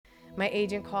My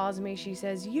agent calls me. She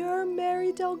says, "You're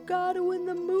Mary Delgado in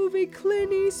the movie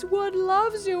Clint Eastwood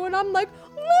Loves You." And I'm like,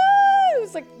 woo! It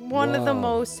was like one of the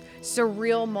most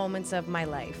surreal moments of my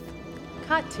life.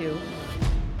 Cut to.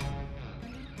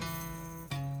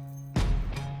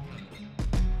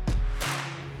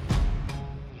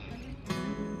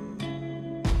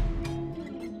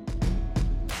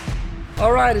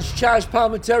 All right, it's Chazz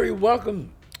Palminteri.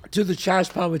 Welcome to the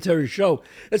Chazz Palminteri Show.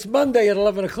 It's Monday at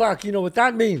 11 o'clock. You know what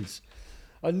that means.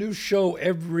 A new show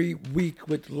every week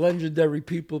with legendary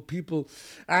people,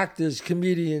 actors,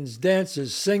 comedians,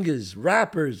 dancers, singers,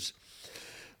 rappers,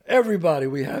 everybody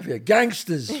we have here.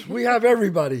 Gangsters, we have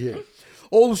everybody here.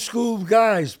 Old school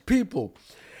guys, people.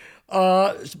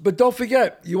 But don't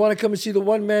forget, you want to come and see the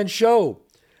one-man show.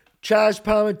 Chazz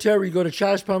Palminteri, go to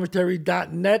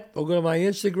chazzpalminteri.net or go to my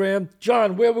Instagram.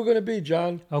 John, where we're going to be,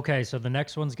 John? Okay, so the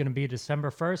next one's going to be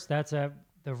December 1st. That's at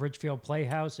the Ridgefield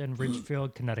Playhouse in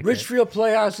Ridgefield, Connecticut. Ridgefield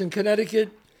Playhouse in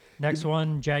Connecticut. Next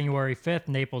one, January 5th,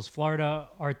 Naples, Florida,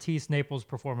 Artiste Naples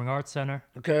Performing Arts Center.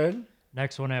 Okay.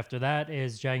 Next one after that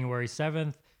is January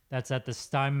 7th. That's at the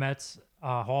Steinmetz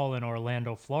Hall in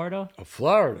Orlando, Florida. Oh,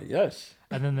 Florida, yes.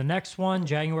 And then the next one,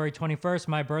 January 21st,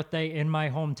 my birthday in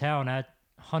my hometown at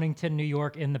Huntington, New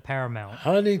York, in the Paramount.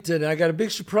 Huntington. I got a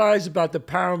big surprise about the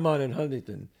Paramount in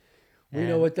Huntington. We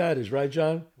know what that is, right,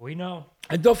 John? We know.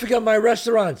 And don't forget my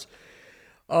restaurants.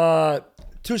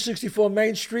 264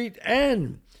 Main Street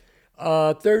and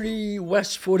 30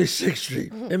 West 46th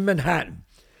Street in Manhattan.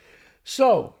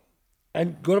 So,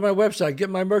 and go to my website, get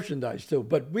my merchandise too.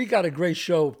 But we got a great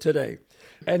show today.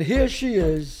 And here she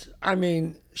is. I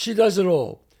mean, she does it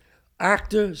all.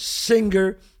 Actor,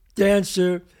 singer,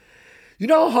 dancer. You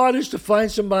know how hard it is to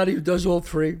find somebody who does all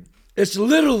three? It's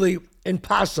literally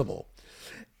impossible.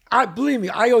 Believe me,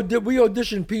 we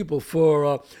auditioned people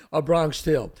for A Bronx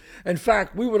Tale. In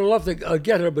fact, we would have loved to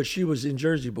get her, but she was in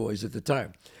Jersey Boys at the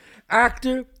time.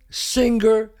 Actor,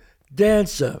 singer,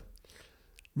 dancer,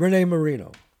 Renée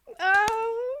Marino.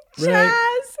 Oh, Renée,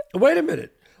 Chazz. wait a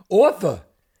minute. Author.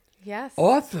 Yes.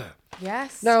 Author.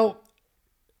 Yes. Now,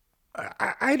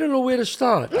 I don't know where to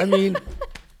start. I mean...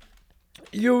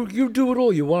 You do it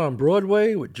all. You were on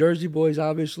Broadway with Jersey Boys,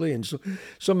 obviously, and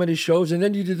so many shows. And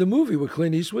then you did the movie with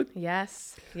Clint Eastwood.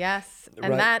 Yes.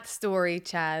 And that story,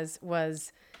 Chazz,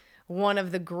 was one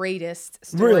of the greatest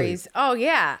stories. Really? Oh,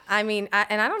 yeah. I mean,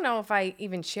 I don't know if I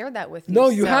even shared that with you. No,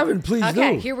 you haven't. Please do.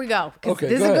 Okay, here we go. Okay,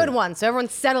 this is go a ahead. good one. So everyone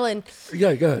settle in.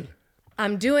 Yeah, go ahead.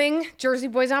 I'm doing Jersey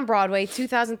Boys on Broadway,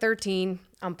 2013.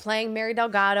 I'm playing Mary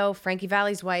Delgado, Frankie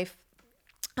Valli's wife.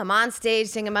 I'm on stage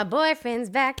singing, "My boyfriend's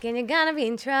back and you're gonna be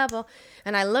in trouble."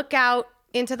 And I look out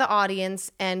into the audience,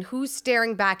 and who's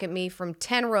staring back at me from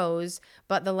 10 rows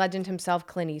but the legend himself,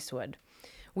 Clint Eastwood.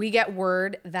 We get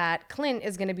word that Clint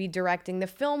is going to be directing the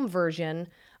film version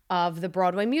of the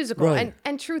Broadway musical. Right.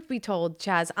 And truth be told,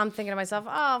 Chazz, I'm thinking to myself,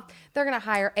 oh, they're going to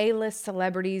hire A-list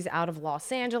celebrities out of Los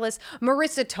Angeles.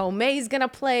 Marissa Tomei's going to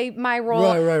play my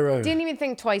role. Right. Didn't even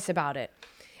think twice about it.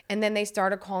 And then they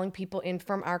started calling people in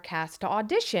from our cast to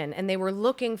audition, and they were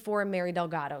looking for a Mary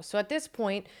Delgado. So at this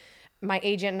point, my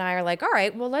agent and I are like, all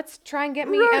right, well, let's try and get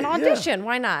me an audition. Yeah.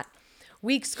 Why not?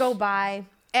 Weeks go by.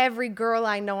 Every girl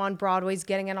I know on Broadway is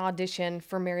getting an audition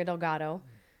for Mary Delgado,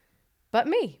 but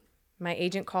me. My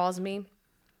agent calls me,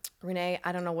 "Renee,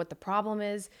 I don't know what the problem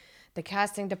is. The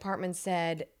casting department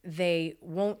said they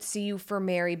won't see you for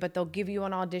Mary, but they'll give you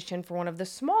an audition for one of the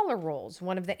smaller roles,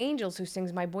 one of the angels who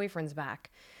sings My Boyfriend's Back."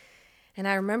 And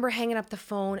I remember hanging up the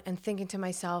phone and thinking to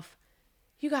myself,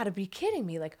 you got to be kidding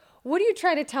me. Like, what are you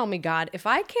trying to tell me, God? If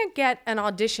I can't get an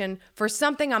audition for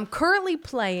something I'm currently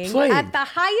playing at the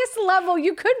highest level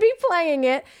you could be playing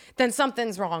it, then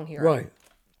something's wrong here. Right.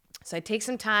 So I take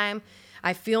some time.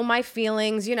 I feel my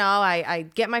feelings. I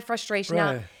get my frustration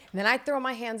out. And then I throw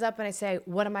my hands up and I say,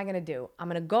 what am I going to do? I'm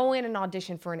going to go in and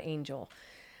audition for an angel.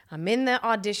 I'm in the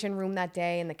audition room that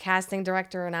day, and the casting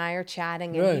director and I are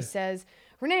chatting, and he says,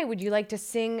 "Renee, would you like to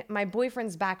sing My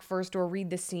Boyfriend's Back first or read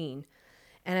the scene?"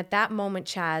 And at that moment,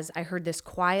 Chazz, I heard this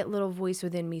quiet little voice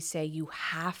within me say, "You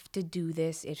have to do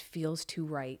this. It feels too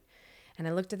right." And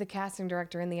I looked at the casting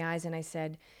director in the eyes and I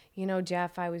said,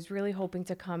 "Jeff, I was really hoping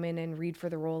to come in and read for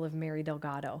the role of Mary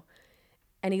Delgado."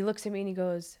 And he looks at me and he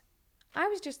goes, "I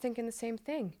was just thinking the same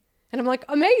thing." And I'm like,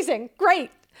 amazing,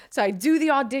 great. So I do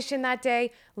the audition that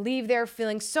day, leave there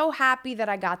feeling so happy that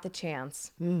I got the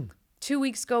chance. 2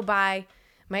 weeks go by.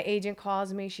 My agent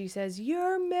calls me. She says,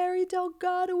 "You're Mary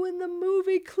Delgado in the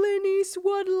movie Clint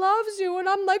Eastwood Loves You." And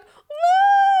I'm like,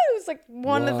 woo! It was like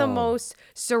one of the most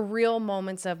surreal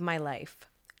moments of my life.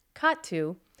 Cut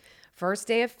to first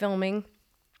day of filming.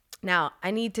 Now,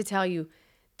 I need to tell you,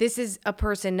 This is a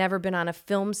person never been on a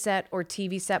film set or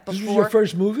TV set before. This was your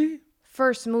first movie?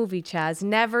 First movie, Chazz.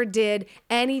 Never did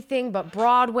anything but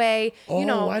Broadway.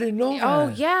 Oh, I didn't know that. Oh,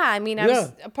 yeah. I mean, I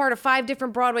was a part of 5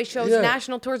 different Broadway shows,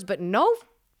 national tours, but no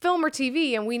film or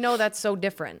TV, and we know that's so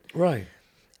different. Right.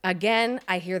 Again,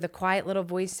 I hear the quiet little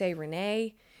voice say,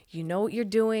 Renee, you know what you're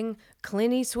doing.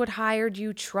 Clint Eastwood hired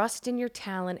you. Trust in your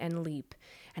talent and leap.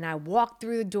 And I walked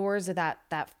through the doors of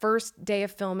that first day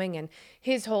of filming, and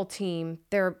his whole team,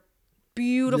 they're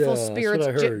beautiful spirits,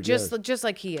 that's what I heard, just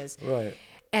like he is. Right.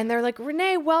 And they're like,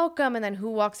 Renee, welcome. And then who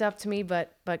walks up to me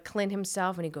but Clint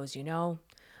himself, and he goes,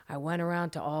 I went around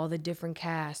to all the different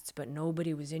casts, but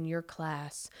nobody was in your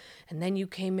class. And then you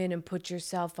came in and put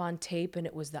yourself on tape, and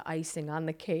it was the icing on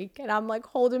the cake. And I'm like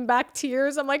holding back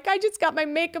tears. I'm like, I just got my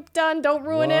makeup done. Don't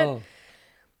ruin it.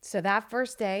 So that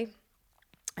first day,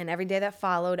 and every day that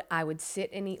followed, I would sit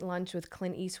and eat lunch with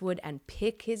Clint Eastwood and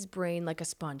pick his brain like a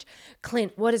sponge.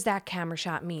 Clint, what does that camera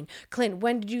shot mean? Clint,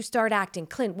 when did you start acting?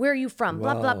 Clint, where are you from?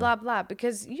 Blah, blah, blah, blah.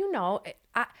 Because,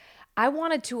 I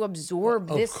wanted to absorb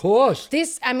this. Of course.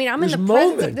 I'm in the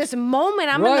presence of this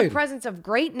moment. I'm in the presence of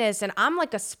greatness, and I'm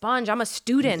like a sponge. I'm a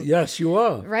student. Yes, you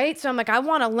are. Right? So I'm like, I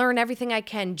want to learn everything I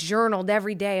can, journaled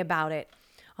every day about it.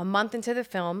 A month into the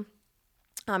film,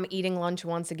 I'm eating lunch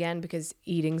once again because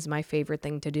eating's my favorite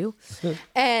thing to do.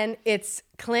 And it's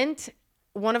Clint,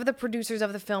 one of the producers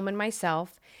of the film, and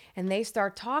myself. And they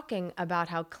start talking about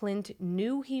how Clint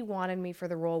knew he wanted me for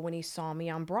the role when he saw me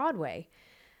on Broadway.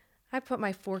 I put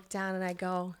my fork down and I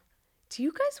go, do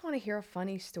you guys want to hear a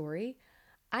funny story?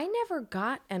 I never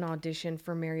got an audition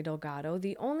for Mary Delgado.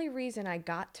 The only reason I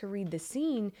got to read the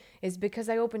scene is because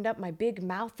I opened up my big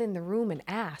mouth in the room and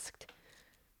asked.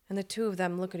 And the two of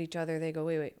them look at each other. They go,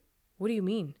 wait, what do you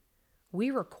mean? We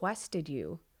requested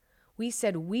you. We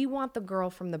said, we want the girl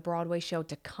from the Broadway show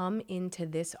to come into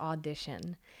this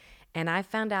audition. And I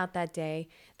found out that day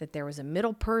that there was a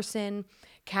middle person,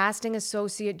 casting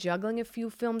associate, juggling a few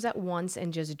films at once,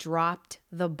 and just dropped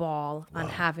the ball on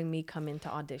having me come into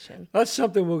audition. That's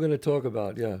something we're going to talk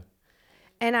about, yeah.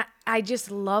 And I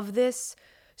just love this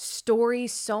story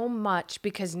so much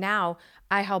because now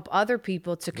I help other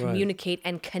people to communicate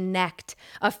and connect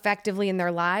effectively in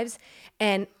their lives.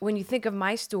 And when you think of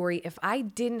my story, if I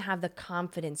didn't have the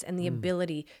confidence and the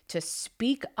ability to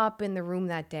speak up in the room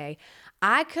that day,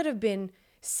 I could have been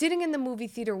sitting in the movie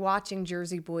theater watching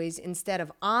Jersey Boys instead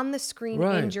of on the screen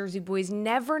in Jersey Boys,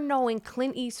 never knowing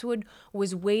Clint Eastwood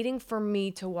was waiting for me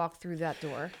to walk through that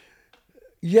door.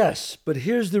 Yes, but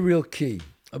here's the real key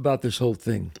about this whole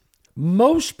thing.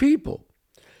 Most people,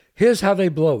 here's how they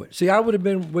blow it. See, I would have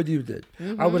been what you did.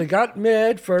 I would have got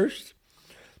mad first,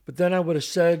 but then I would have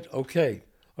said, okay,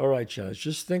 all right, Chazz,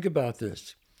 just think about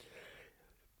this.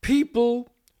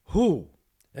 People who,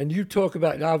 and you talk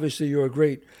about, obviously you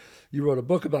wrote a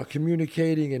book about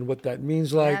communicating and what that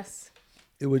means like. Yes.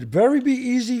 It would very be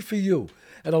easy for you.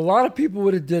 And a lot of people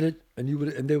would have did it, and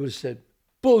they would have said,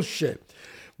 bullshit.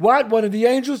 What, one of the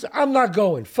angels? I'm not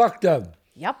going. Fuck them.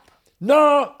 Yep.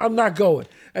 No, I'm not going.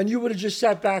 And you would have just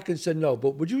sat back and said no.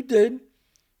 But what you did,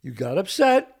 you got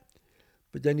upset,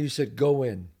 but then you said, go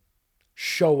in.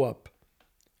 Show up.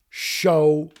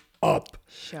 Show up.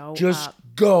 Just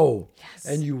go. Yes.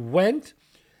 And you went,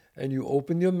 and you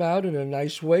opened your mouth in a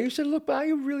nice way. You said, look, I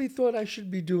really thought I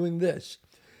should be doing this.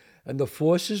 And the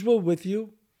forces were with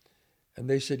you, and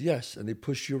they said yes, and they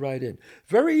pushed you right in.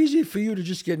 Very easy for you to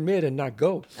just get mad and not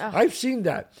go. Oh. I've seen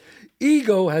that.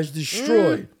 Ego has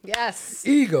destroyed. Yes.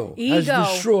 Ego has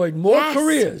destroyed more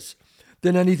careers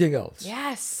than anything else.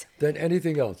 Yes. Than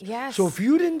anything else. Yes. So if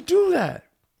you didn't do that,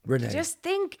 Renee. Just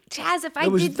think, Chazz, if I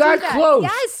did do that. It was that close.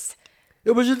 Yes.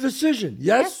 It was a decision.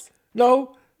 Yes.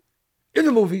 No. In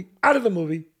the movie. Out of the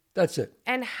movie. That's it.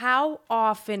 And how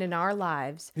often in our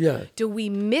lives do we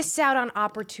miss out on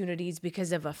opportunities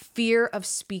because of a fear of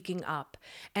speaking up?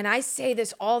 And I say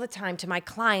this all the time to my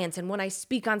clients and when I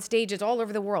speak on stages all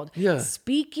over the world. Yeah.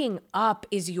 Speaking up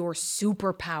is your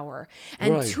superpower.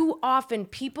 And too often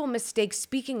people mistake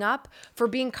speaking up for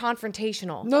being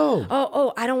confrontational. No.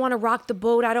 Oh, I don't want to rock the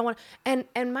boat. I don't want.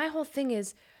 And my whole thing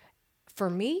is, for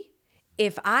me,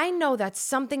 if I know that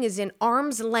something is in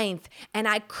arm's length and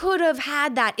I could have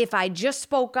had that if I just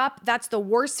spoke up, that's the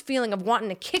worst feeling of wanting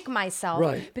to kick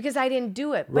myself because I didn't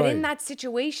do it. But in that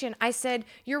situation, I said,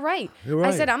 you're right. I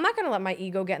said, I'm not going to let my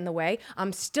ego get in the way.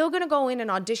 I'm still going to go in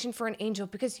and audition for an angel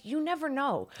because you never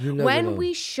know. When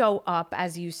we show up,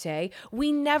 as you say,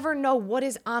 we never know what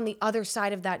is on the other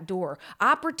side of that door.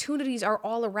 Opportunities are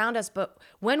all around us, but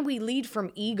when we lead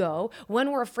from ego,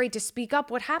 when we're afraid to speak up,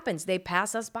 what happens? They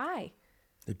pass us by.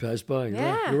 They pass by.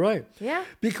 You're right. Yeah.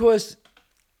 Because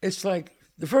it's like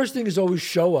the first thing is always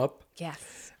show up.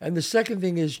 Yes. And the second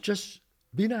thing is just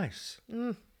be nice.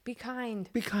 Be kind.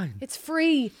 Be kind. It's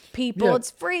free, people. Yeah.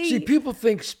 It's free. See, people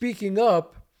think speaking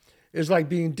up is like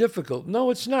being difficult. No,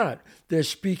 it's not. There's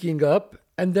speaking up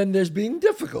and then there's being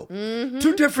difficult.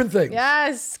 Two different things.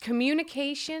 Yes.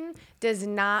 Communication does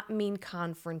not mean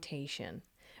confrontation,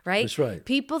 right? That's right.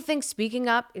 People think speaking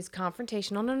up is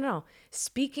confrontational. No.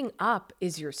 Speaking up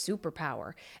is your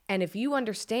superpower. And if you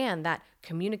understand that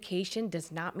communication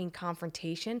does not mean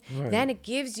confrontation, then it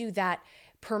gives you that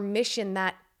permission,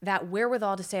 that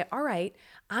wherewithal to say, all right,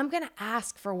 I'm going to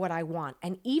ask for what I want.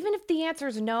 And even if the answer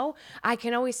is no, I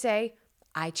can always say,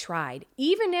 I tried.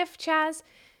 Even if, Chazz,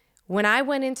 when I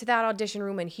went into that audition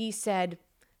room and he said,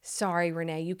 sorry,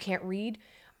 Renee, you can't read,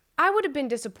 I would have been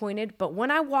disappointed. But when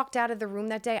I walked out of the room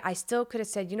that day, I still could have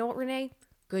said, you know what, Renee?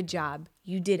 Good job.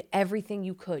 You did everything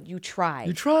you could. You tried.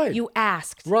 You tried. You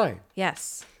asked. Right.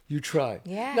 Yes. You tried.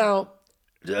 Yeah. Now,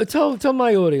 tell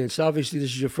my audience, obviously this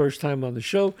is your first time on the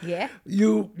show. Yeah.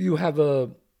 You have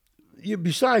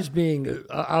besides being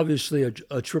obviously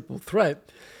a triple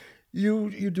threat,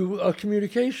 you do a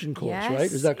communication course,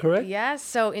 right? Is that correct? Yes.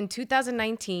 So in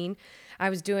 2019, I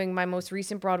was doing my most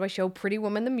recent Broadway show, Pretty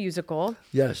Woman the Musical.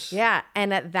 Yes. Yeah.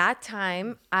 And at that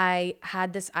time, I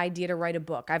had this idea to write a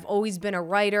book. I've always been a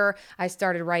writer. I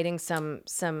started writing some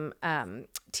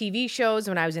TV shows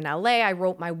when I was in LA. I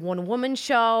wrote my one-woman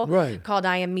show called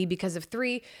I Am Me Because of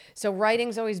Three. So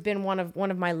writing's always been one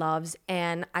of my loves.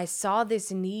 And I saw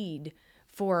this need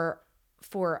for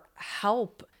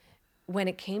help when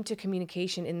it came to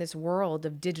communication in this world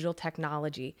of digital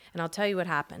technology. And I'll tell you what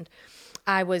happened.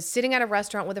 I was sitting at a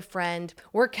restaurant with a friend.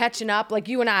 We're catching up, like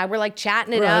you and I. We're like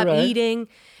chatting it up, eating.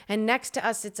 And next to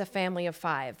us, it's a family of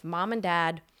 5. Mom and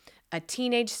dad, a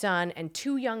teenage son, and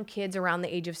 2 young kids around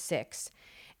the age of 6.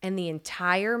 And the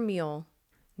entire meal,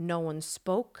 no one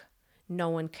spoke, no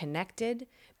one connected,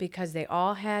 because they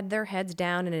all had their heads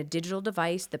down in a digital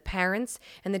device, the parents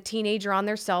and the teenager on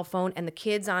their cell phone and the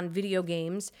kids on video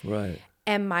games. Right.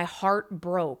 And my heart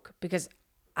broke because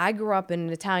I grew up in an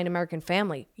Italian-American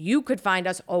family. You could find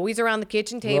us always around the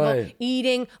kitchen table,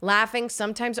 eating, laughing,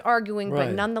 sometimes arguing,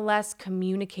 but nonetheless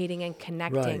communicating and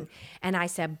connecting. And I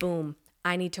said, boom,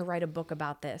 I need to write a book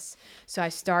about this. So I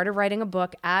started writing a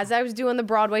book as I was doing the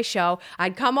Broadway show.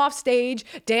 I'd come off stage,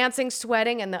 dancing,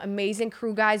 sweating, and the amazing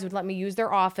crew guys would let me use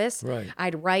their office.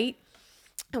 I'd write.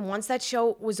 And once that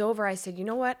show was over, I said, you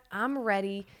know what? I'm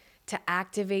ready to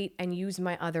activate and use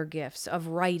my other gifts of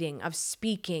writing, of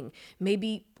speaking,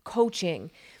 maybe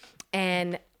coaching.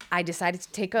 And I decided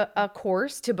to take a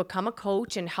course to become a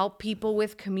coach and help people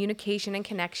with communication and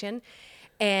connection.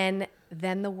 And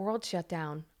then the world shut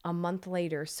down a month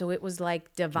later. So it was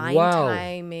like divine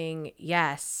timing.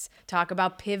 Yes. Talk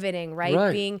about pivoting,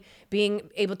 right? Being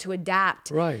able to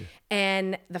adapt.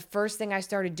 And the first thing I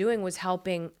started doing was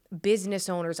helping business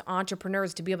owners,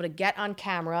 entrepreneurs to be able to get on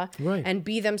camera and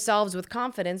be themselves with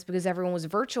confidence because everyone was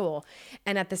virtual.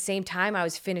 And at the same time, I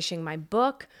was finishing my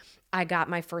book. I got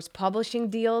my first publishing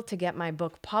deal to get my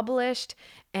book published.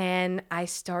 And I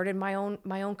started my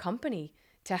own company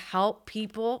to help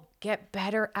people get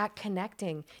better at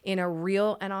connecting in a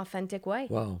real and authentic way.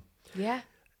 Wow. Yeah.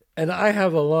 And I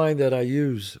have a line that I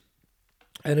use,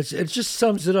 and it just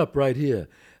sums it up right here.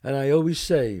 And I always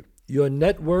say, your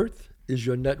net worth is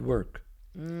your network.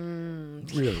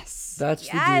 Really. Yes. That's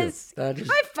the deal. That is,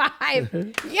 high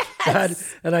five.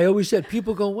 Yes. And I always said,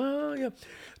 people go, well, yeah,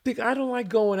 I don't like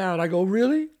going out. I go,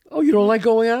 really? Oh, you don't like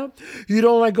going out? You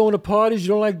don't like going to parties? You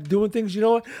don't like doing things? You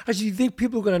know what? I said, you think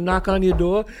people are going to knock on your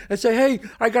door and say, hey,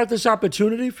 I got this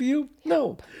opportunity for you?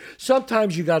 No.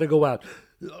 Sometimes you got to go out.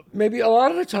 Maybe a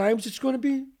lot of the times it's going to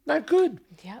be not good.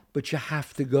 Yep. But you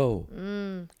have to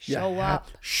go. Show up.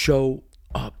 Show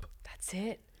up. That's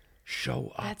it.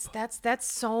 Show up. That's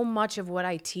so much of what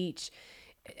I teach.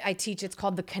 It's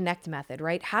called the Connect method,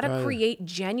 right? How to create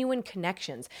genuine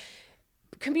connections.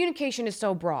 Communication is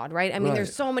so broad, right? I mean,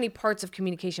 there's so many parts of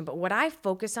communication, but what I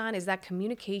focus on is that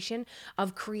communication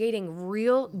of creating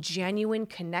real, genuine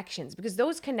connections, because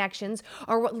those connections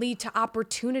are what lead to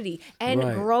opportunity and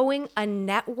growing a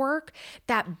network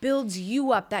that builds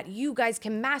you up, that you guys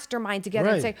can mastermind together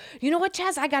and say, you know what,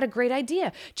 Chazz, I got a great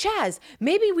idea. Chazz,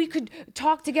 maybe we could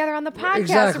talk together on the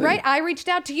podcast, right? I reached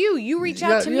out to you, you reach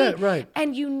out to me.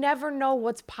 And you never know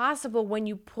what's possible when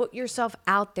you put yourself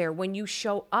out there, when you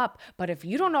show up. But if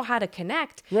you don't know how to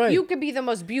connect, you could be the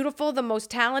most beautiful, the most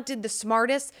talented, the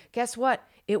smartest. Guess what?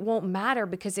 It won't matter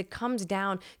because it comes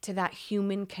down to that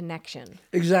human connection.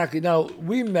 Exactly. Now,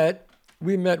 we met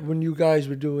when you guys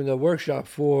were doing a workshop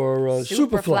for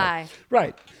Superfly.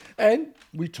 Right. And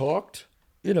we talked,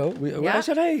 I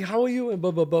said, hey, how are you? And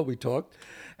blah, blah, blah. We talked.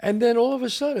 And then all of a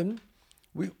sudden,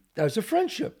 That was a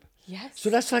friendship. Yes. So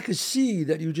that's like a seed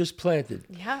that you just planted.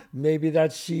 Yeah. Maybe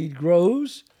that seed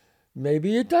grows.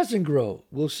 Maybe it doesn't grow.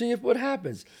 We'll see what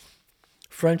happens.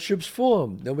 Friendships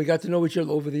form. Then we got to know each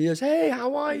other over the years. Hey,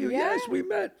 how are you? Yeah. Yes, we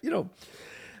met,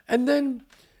 And then,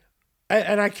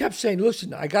 and I kept saying,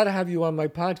 listen, I got to have you on my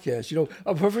podcast.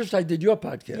 First I did your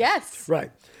podcast. Yes.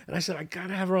 Right. And I said, I got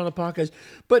to have her on the podcast.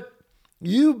 But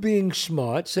you being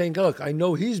smart, saying, look, I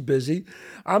know he's busy.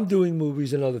 I'm doing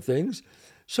movies and other things.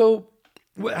 So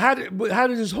how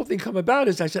did this whole thing come about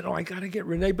is I said, I got to get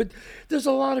Renee. But there's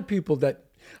a lot of people that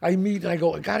I meet and I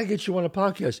go, I got to get you on a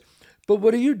podcast. But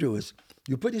what do is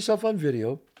you put yourself on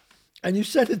video and you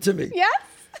send it to me. Yes.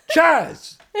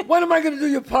 Chazz, when am I going to do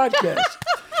your podcast?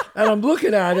 And I'm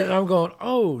looking at it and I'm going,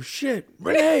 oh, shit,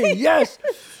 Renee, yes.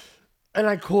 And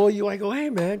I call you. I go, hey,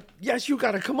 man, yes, you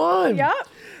got to come on. Yep.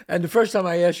 And the first time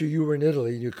I asked you, you were in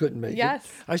Italy and you couldn't make it.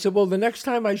 I said, well, the next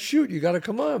time I shoot, you got to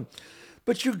come on.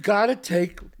 But you got to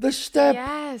take the step.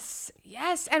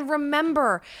 Yes. And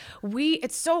remember,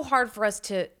 it's so hard for us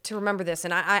to remember this.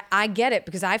 And I get it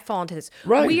because I fall into this.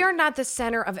 Right. We are not the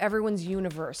center of everyone's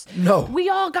universe. No. We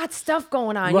all got stuff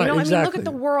going on. Right, Exactly. Look at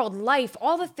the world, life,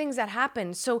 all the things that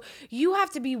happen. So you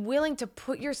have to be willing to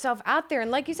put yourself out there.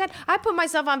 And like you said, I put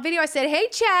myself on video. I said, hey,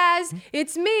 Chazz,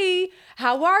 it's me.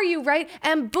 How are you? Right.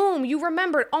 And boom, you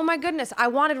remembered. Oh, my goodness. I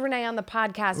wanted Renee on the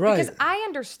podcast because I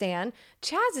understand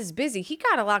Chazz is busy. He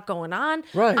got a lot going on.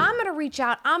 Right. I'm going to reach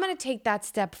out. I'm going to take that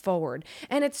step forward.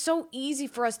 And it's so easy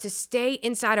for us to stay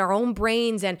inside our own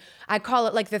brains. And I call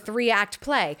it like the 3-act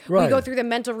play. Right. We go through the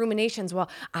mental ruminations. Well,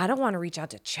 I don't want to reach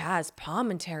out to Chazz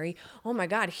Palminteri. Oh my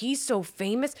God, he's so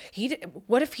famous.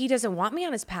 What if he doesn't want me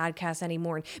on his podcast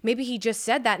anymore? And maybe he just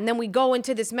said that. And then we go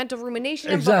into this mental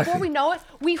rumination. Exactly. And before we know it,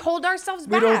 we hold ourselves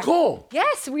back. We don't call.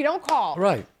 Yes, we don't call.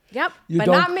 Right. Yep. You but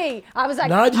don't- not me. I was like,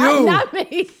 Not you. Not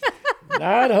me.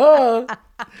 Not her.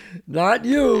 Not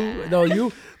you. No,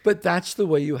 you. But that's the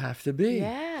way you have to be.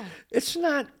 Yeah. It's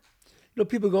not,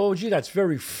 people go, oh, gee, that's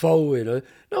very forward.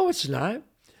 No, it's not.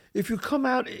 If you come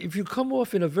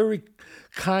off in a very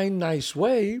kind, nice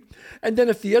way, and then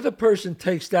if the other person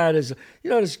takes that as,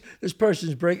 this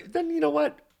person's break, then you know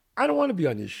what? I don't want to be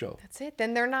on this show. That's it.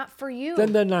 Then they're not for you.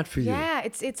 Then they're not for you. Yeah,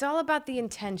 it's all about the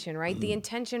intention, right? The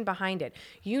intention behind it.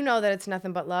 You know that it's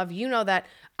nothing but love. You know that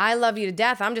I love you to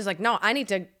death. I'm just like, no, I need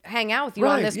to hang out with you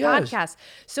on this podcast.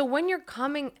 So when you're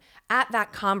coming at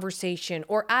that conversation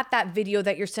or at that video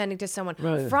that you're sending to someone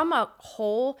from a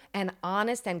whole and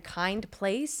honest and kind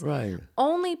place,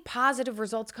 only positive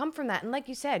results come from that. And like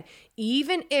you said,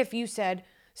 even if you said,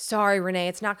 sorry, Renee,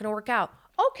 it's not going to work out.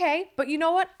 Okay, but you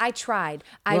know what? I tried.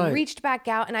 I reached back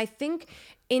out. And I think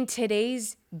in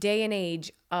today's day and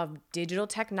age of digital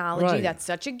technology, that's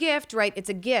such a gift, right? It's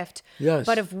a gift. Yes.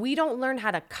 But if we don't learn how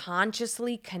to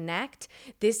consciously connect,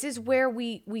 this is where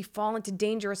we fall into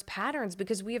dangerous patterns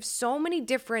because we have so many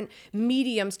different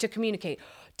mediums to communicate.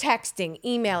 Texting,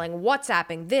 emailing,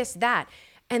 WhatsApping, this, that.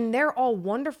 And they're all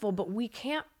wonderful, but we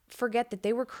can't forget that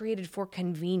they were created for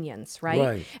convenience,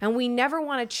 right? And we never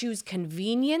want to choose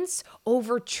convenience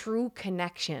over true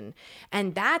connection.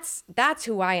 And that's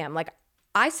who I am. Like,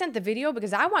 I sent the video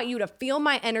because I want you to feel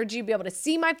my energy, be able to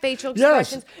see my facial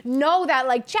expressions, know that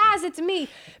like, Chazz, it's me.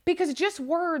 Because just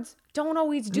words don't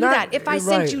always do that. If I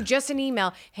sent you just an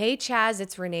email, hey, Chazz,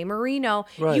 it's Renee Marino,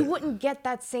 you wouldn't get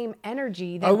that same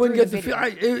energy. I wouldn't get the feel.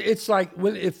 It's like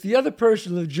if the other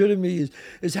person legitimately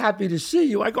is happy to see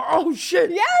you, I go, oh,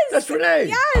 shit, that's Renee.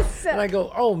 Yes. And I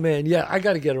go, oh, man, yeah, I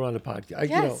got to get her on the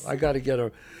podcast. I got to get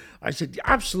her. I said,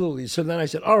 absolutely. So then I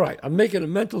said, all right, I'm making a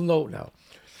mental note now.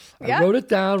 I wrote it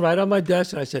down right on my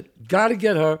desk, and I said, got to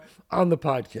get her on the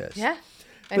podcast. Yeah,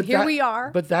 and here we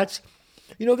are. But that's,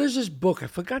 there's this book. I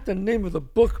forgot the name of the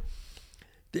book.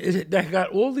 They got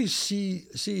all these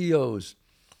CEOs,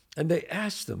 and they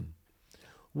asked them,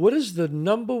 what is the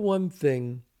number one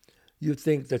thing you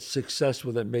think that's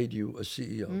successful that made you a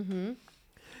CEO? Mm-hmm.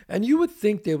 And you would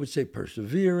think they would say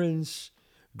perseverance,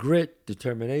 grit,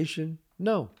 determination.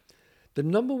 No. The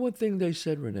number one thing they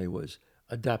said, Renee, was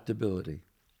adaptability.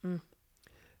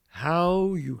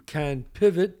 How you can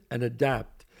pivot and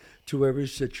adapt to every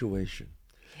situation.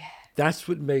 Yeah. That's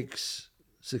what makes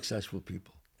successful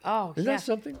people. Oh, Isn't that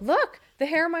something? Look, the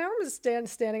hair on my arm is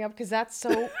standing up because that's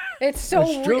so, it's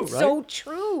so, so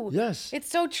true. Yes. It's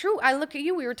so true. I look at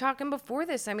you. We were talking before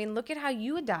this. I mean, look at how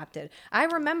you adapted. I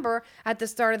remember at the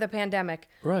start of the pandemic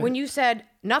when you said,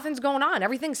 nothing's going on.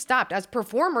 Everything stopped. As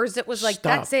performers, it was like,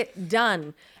 that's it,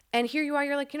 done. And here you are.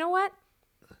 You're like, you know what?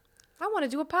 I want to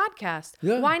do a podcast.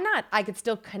 Yeah. Why not? I could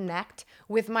still connect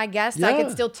with my guests. I could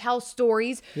Yeah. still tell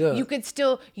stories. Yeah. You could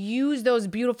still use those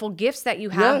beautiful gifts that you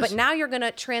have, Yes. but now you're going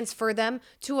to transfer them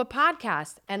to a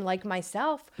podcast. And like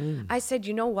myself, I said,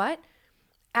 you know what?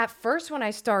 At first, when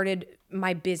I started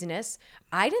my business,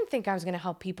 I didn't think I was going to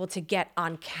help people to get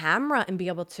on camera and be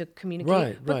able to communicate.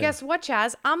 Right, but right. guess what,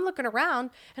 Chazz? I'm looking around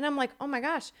and I'm like, oh my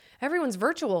gosh, everyone's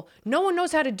virtual. No one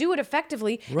knows how to do it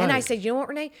effectively. And I Right. said, you know what,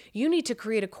 Renee? You need to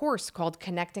create a course called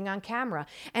Connecting on Camera.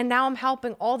 And now I'm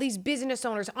helping all these business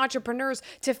owners, entrepreneurs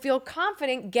to feel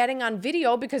confident getting on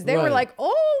video because they were Right. like,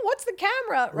 oh, what's the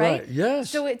camera, right? Right, yes.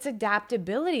 So it's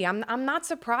adaptability. I'm not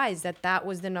surprised that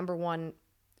was the number one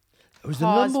It was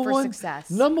cause the number for one success.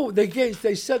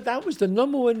 They said that was the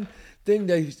number one thing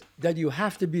that you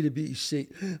have to be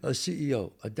a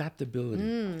CEO, adaptability.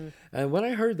 Mm. And when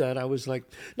I heard that, I was like,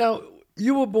 now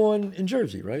you were born in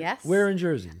Jersey, right? Yes. Where in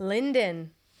Jersey?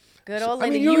 Linden. Good old I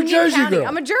Linden. mean, you're a Union Jersey County. girl.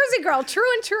 I'm a Jersey girl.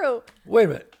 True and true. Wait a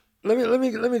minute.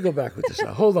 Let me go back with this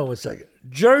now. Hold on one second.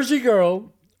 Jersey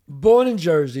girl, born in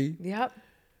Jersey, Yep.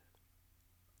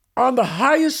 on the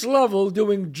highest level,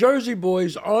 doing Jersey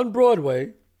Boys on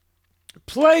Broadway,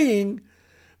 playing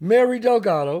Mary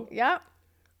Delgado. Yep.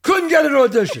 Couldn't get an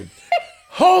audition.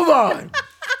 Hold on.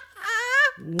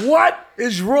 What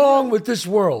is wrong with this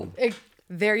world?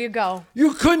 There you go.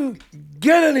 You couldn't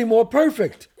get any more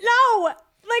perfect. No,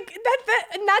 like that,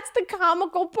 and that's the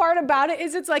comical part about it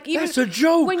is it's like even That's a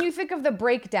joke. when you think of the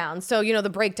breakdown. So you know the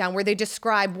breakdown where they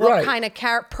describe what Right. kind of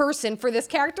person for this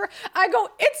character. I go,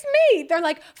 it's me. They're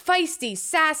like feisty,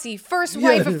 sassy, first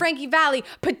wife Yeah. of Frankie Valli,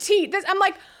 petite.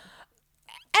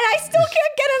 And I still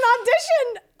can't get an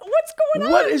audition. What's going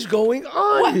on? What is going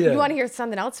on here? You want to hear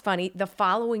something else funny? The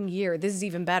following year, this is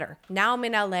even better. Now I'm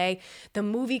in LA. The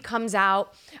movie comes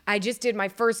out. I just did my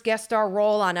first guest star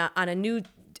role on a new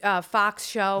Fox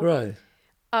show. Right.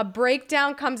 A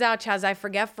breakdown comes out, Chazz. I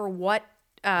forget for what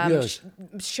Yes.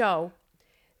 show.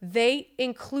 They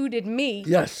included me,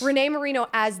 Yes. Renee Marino,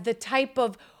 as the type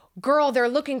of girl they're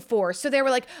looking for. So they were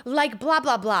like blah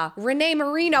blah blah, Renee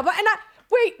Marino.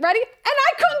 Wait, ready? And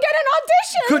I couldn't get an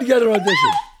audition. Couldn't get an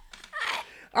audition.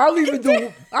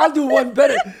 I'll do one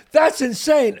better. That's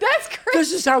insane. That's crazy.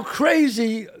 This is how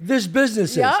crazy this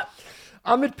business is. Yep.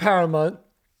 I'm at Paramount.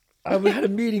 We had a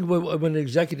meeting with an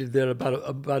executive there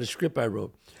about a script I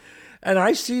wrote. And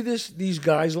I see these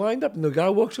guys lined up, and the guy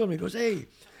walks over and he goes, hey,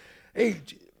 he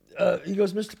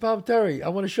goes, Mr. Palminteri, I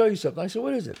want to show you something. I said,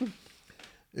 what is it?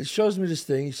 It shows me this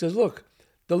thing. He says, look,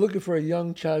 they're looking for a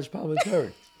young Chazz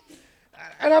Palminteri.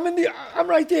 And I'm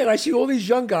right there, and I see all these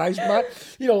young guys,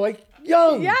 like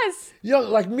young. Yes. Young,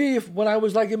 like me, when I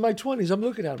was like in my 20s, I'm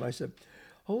looking at them. I said,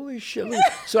 holy shit. Look.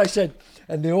 So I said,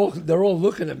 and they're all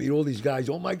looking at me, all these guys.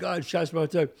 Oh my God, Chazz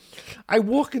Palminteri. I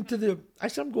walk into I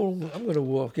said, I'm going to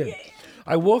walk in.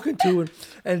 I walk into it,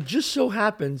 and it just so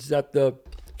happens that the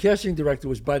casting director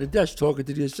was by the desk talking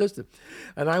to the assistant.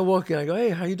 And I walk in, I go, hey,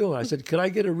 how you doing? I said, can I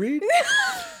get a read?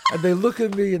 And they look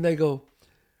at me and they go,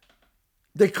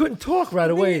 they couldn't talk right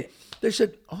away. They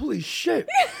said, holy shit.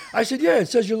 I said, yeah, it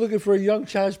says you're looking for a young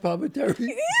Chazz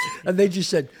Palminteri. And they just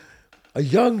said, a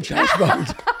young Chazz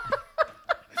Palminteri.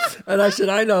 And I said,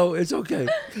 I know, it's okay.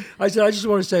 I said, I just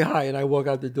want to say hi. And I walk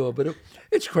out the door. But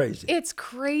it's crazy. It's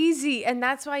crazy. And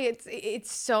that's why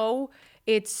it's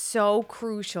so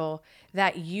crucial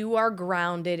that you are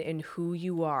grounded in who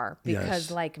you are. Because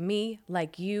Yes. like me,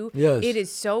 like you, Yes. it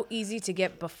is so easy to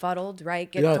get befuddled,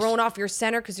 right? Get Yes. thrown off your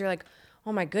center because you're like,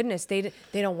 oh my goodness, they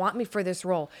don't want me for this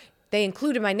role. They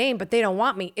included my name, but they don't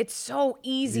want me. It's so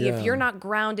easy if Yeah. you're not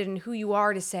grounded in who you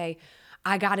are to say,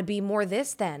 I got to be more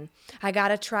this then. I got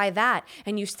to try that.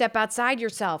 And you step outside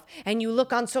yourself and you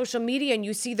look on social media and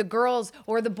you see the girls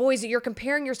or the boys that you're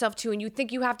comparing yourself to and you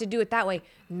think you have to do it that way.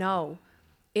 No.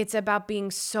 It's about being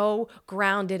so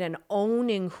grounded and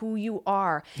owning who you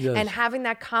are Yes. and having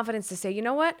that confidence to say, you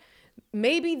know what?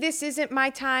 Maybe this isn't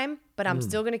my time, but I'm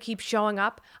still going to keep showing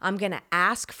up. I'm going to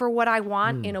ask for what I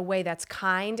want in a way that's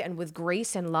kind and with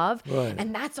grace and love. Right.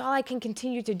 And that's all I can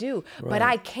continue to do. But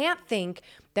I can't think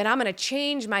that I'm going to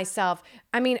change myself.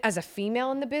 I mean, as a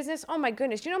female in the business, oh my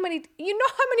goodness, you know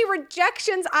how many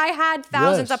rejections I had,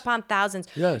 thousands Yes. upon thousands.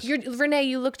 Yes. Renee,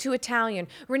 you look too Italian.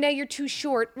 Renee, you're too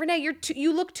short. Renee,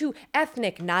 you look too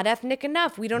ethnic. Not ethnic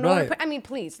enough. We don't know. Right. I mean,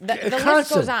 please, the list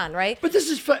Constant. goes on, right? But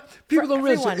this is for people don't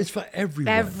realize everyone. it's for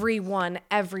everyone.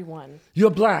 Everyone.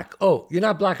 You're black. Oh, you're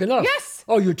not black enough. Yes.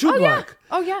 Oh, you're too Oh, yeah. black.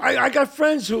 Oh, yeah. I got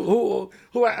friends who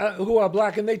are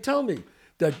black, and they tell me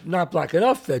they're not black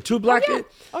enough. They're too black.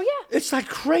 Oh yeah. It's like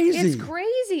crazy. It's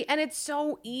crazy. And it's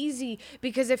so easy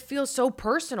because it feels so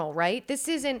personal, right?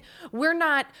 We're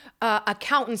not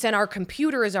accountants and our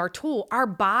computer is our tool. Our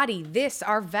body,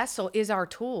 our vessel is our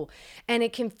tool. And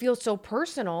it can feel so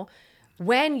personal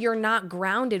when you're not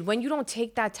grounded, when you don't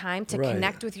take that time to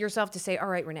connect with yourself to say, all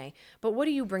right, Renee, but what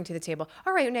do you bring to the table?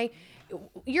 All right, Renee,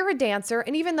 you're a dancer.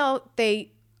 And even though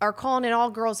they are calling it all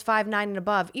girls 5'9" and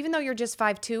above, even though you're just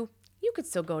 5'2", you could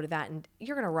still go to that and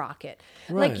you're going to rock it.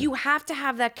 Right. Like you have to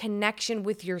have that connection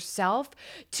with yourself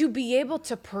to be able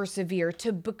to persevere,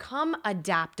 to become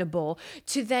adaptable,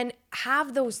 to then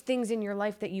have those things in your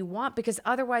life that you want, because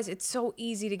otherwise it's so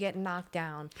easy to get knocked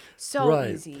down. So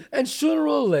easy. And sooner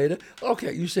or later,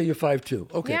 okay, you say you're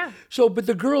 5'2". Okay. Yeah. So, but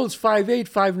the girls 5'8",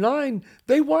 5'9",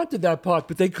 they wanted that part,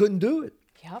 but they couldn't do it.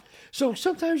 Yep. So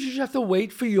sometimes you just have to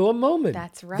wait for your moment.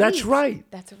 That's right. That's right.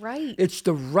 That's right. It's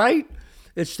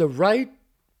the right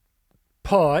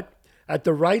part at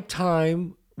the right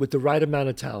time with the right amount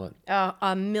of talent.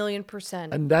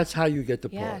 1,000,000%. And that's how you get the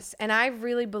part. Yes. And I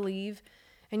really believe,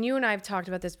 and you and I have talked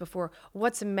about this before,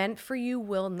 what's meant for you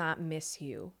will not miss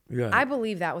you. Yeah. I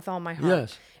believe that with all my heart.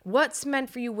 Yes. What's meant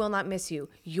for you will not miss you.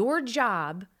 Your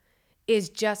job is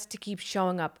just to keep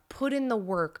showing up, put in the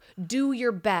work, do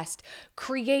your best,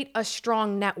 create a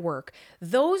strong network.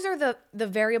 Those are the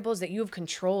variables that you have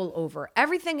control over.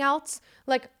 Everything else,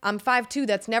 like I'm 5'2",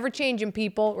 that's never changing,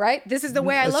 people, right? This is the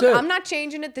way I look. I'm not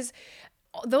changing it.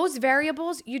 Those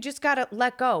variables, you just got to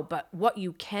let go. But what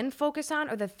you can focus on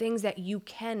are the things that you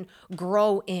can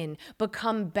grow in,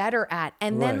 become better at.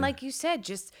 And then, like you said,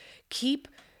 just keep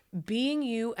being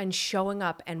you and showing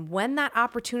up. And when that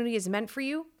opportunity is meant for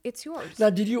you, it's yours. Now,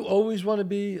 did you always want to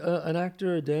be an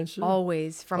actor, a dancer?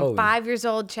 Always. From 5 years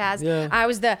old, Chazz. Yeah. I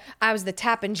was the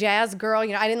tap and jazz girl.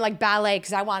 You know, I didn't like ballet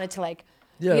because I wanted to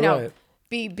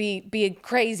be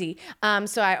crazy.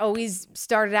 So I always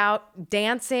started out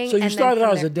dancing. So you started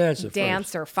out as a dancer first.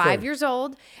 Dancer, 5 years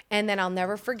old. And then I'll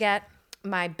never forget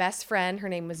my best friend, her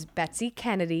name was Betsy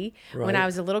Kennedy. When I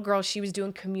was a little girl, she was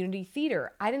doing community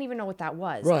theater. I didn't even know what that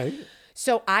was. Right.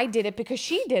 So I did it because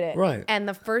she did it. Right. And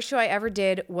the first show I ever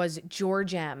did was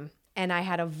George M. And I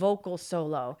had a vocal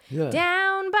solo. Yeah.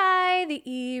 Down by the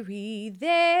Erie,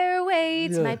 there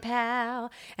waits my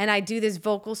pal. And I do this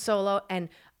vocal solo, and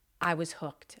I was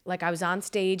hooked. Like I was on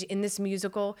stage in this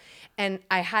musical, and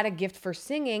I had a gift for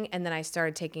singing, and then I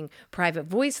started taking private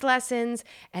voice lessons.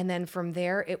 And then from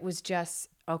there, it was just,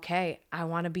 okay, I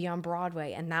want to be on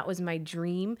Broadway. And that was my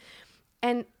dream.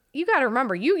 And you got to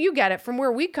remember, you get it from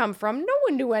where we come from. No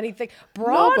one knew anything.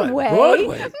 Broadway.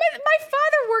 My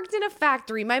father worked in a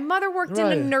factory. My mother worked in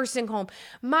a nursing home.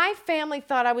 My family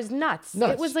thought I was nuts.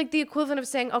 It was like the equivalent of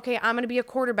saying, okay, I'm going to be a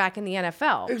quarterback in the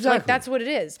NFL. Exactly. Like that's what it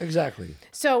is. Exactly.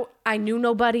 So I knew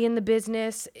nobody in the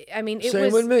business. I mean, it Same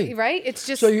was with me. Right. It's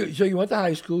just so you went to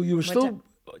high school. You were still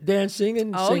dancing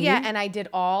and singing. Oh yeah, and I did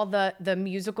all the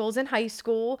musicals in high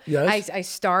school. Yes. I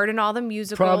starred in all the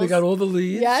musicals. Probably got all the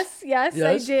leads. Yes,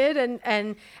 I did.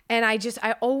 And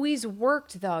I always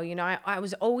worked though. You know, I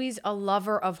was always a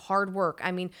lover of hard work.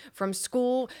 I mean, from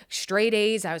school, straight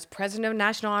A's. I was president of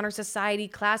National Honor Society,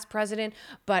 class president,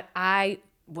 but I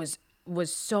was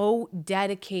so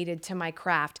dedicated to my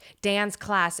craft. Dance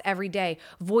class every day,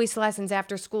 voice lessons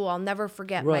after school. I'll never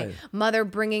forget my mother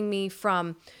bringing me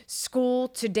from school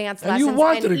to dance lessons. You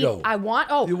wanted to go.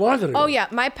 You wanted to go. Oh yeah,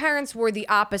 my parents were the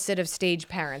opposite of stage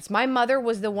parents. My mother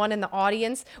was the one in the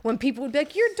audience when people would be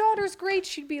like, "Your daughter's great,"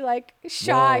 she'd be like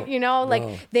shy,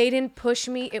 they didn't push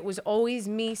me. It was always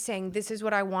me saying, "This is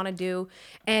what I want to do,"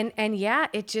 and yeah,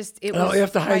 it was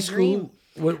after high my school. Dream.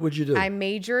 What would you do? I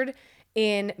majored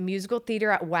in musical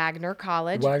theater at Wagner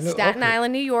College, Staten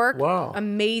Island, New York. Wow.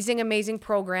 Amazing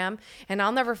program. And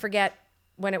I'll never forget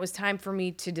when it was time for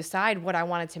me to decide what I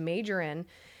wanted to major in.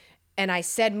 And I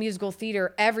said musical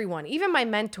theater, everyone, even my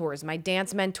mentors, my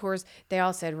dance mentors, they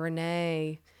all said,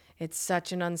 "Renee, it's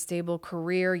such an unstable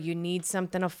career. You need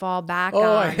something to fall back on."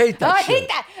 I hate that. I hate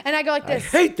that. And I go like this.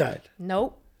 I hate that.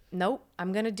 Nope.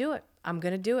 I'm going to do it.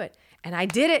 And I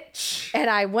did it. And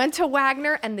I went to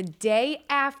Wagner. And the day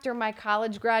after my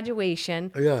college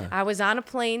graduation, I was on a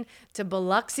plane to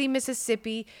Biloxi,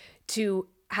 Mississippi to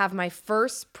have my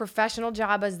first professional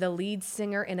job as the lead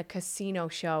singer in a casino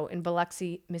show in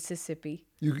Biloxi, Mississippi.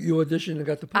 You auditioned and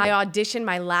got the part? I auditioned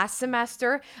my last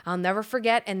semester. I'll never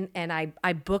forget. And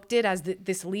I booked it as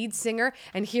this lead singer.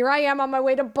 And here I am on my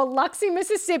way to Biloxi,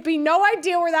 Mississippi. No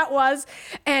idea where that was.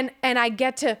 And I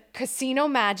get to Casino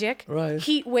Magic. Right.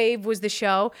 Heat Wave was the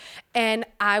show. And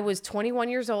I was 21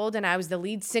 years old and I was the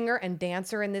lead singer and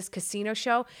dancer in this casino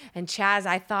show. And Chazz,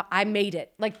 I thought I made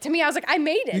it. Like, to me, I was like, I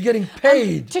made it. You're getting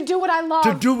paid. To do what I love.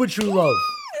 To do what you love.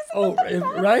 Oh,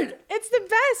 right? It's the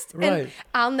best. Right. And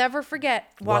I'll never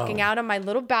forget walking out on my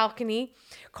little balcony,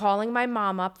 calling my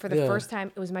mom up for the first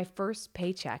time. It was my first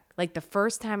paycheck. Like the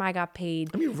first time I got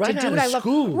paid. I mean, right to do out what of I love.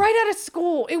 school. Right out of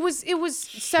school. It was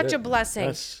such a blessing.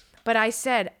 That's... But I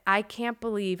said, I can't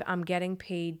believe I'm getting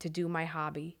paid to do my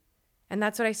hobby. And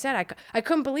that's what I said. I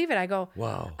couldn't believe it. I go,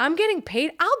 wow, I'm getting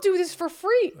paid. I'll do this for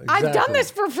free. Exactly. I've done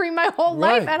this for free my whole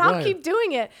life, and I'll right. keep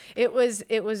doing it. It was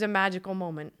a magical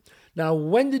moment. Now,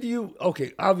 when did you,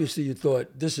 okay, obviously you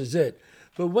thought this is it,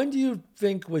 but when do you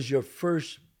think was your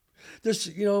first, there's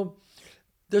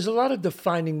a lot of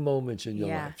defining moments in your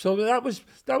life. So that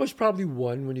was probably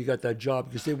one when you got that job,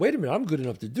 because they, wait a minute, I'm good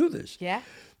enough to do this. Yeah.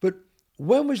 But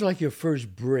when was like your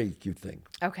first break, you think?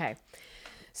 Okay.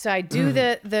 So I do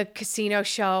the casino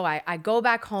show. I go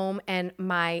back home, and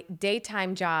my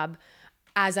daytime job,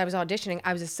 as I was auditioning,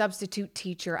 I was a substitute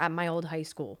teacher at my old high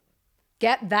school.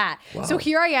 Get that. Wow. So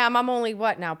here I am. I'm only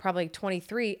probably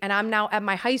 23. And I'm now at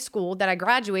my high school that I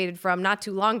graduated from not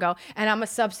too long ago. And I'm a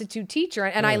substitute teacher.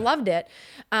 And I loved it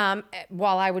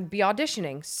while I would be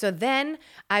auditioning. So then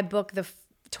I booked the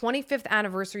 25th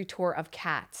anniversary tour of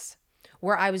Cats,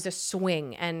 where I was a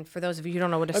swing. And for those of you who don't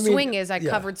know what a swing is, I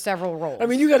covered several roles. I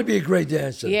mean, you got to be a great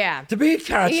dancer. Yeah. To be a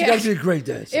Cats, you got to be a great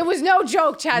dancer. It was no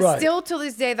joke, Chazz. Right. Still to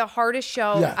this day, the hardest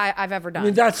show I've ever done. I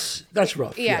mean, that's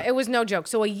rough. Yeah, it was no joke.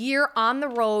 So a year on the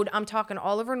road, I'm talking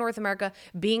all over North America,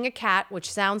 being a cat,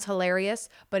 which sounds hilarious,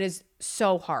 but is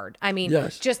so hard. I mean,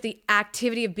 just the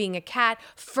activity of being a cat,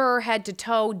 fur head to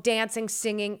toe, dancing,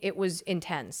 singing, it was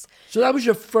intense. So that was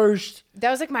your first...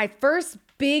 That was like my first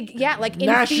big, like in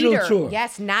national theater. tour.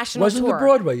 Yes, national Wasn't tour. the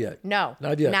Broadway yet? No,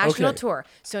 not yet. National tour.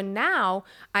 So now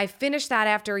I finished that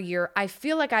after a year. I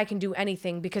feel like I can do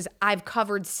anything because I've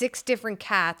covered 6 different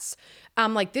cats.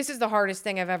 I'm like, this is the hardest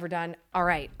thing I've ever done. All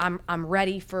right, I'm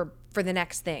ready for the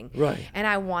next thing. Right. And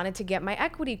I wanted to get my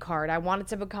equity card. I wanted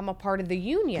to become a part of the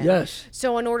union. Yes.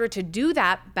 So in order to do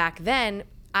that back then,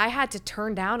 I had to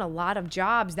turn down a lot of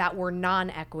jobs that were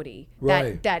non-equity.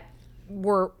 Right. That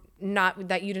were not,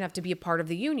 that you didn't have to be a part of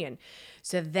the union.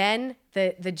 So then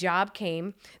the job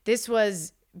came. This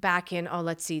was back in,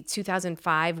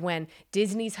 2005, when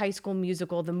Disney's High School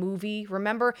Musical, the movie,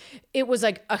 remember? It was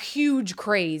like a huge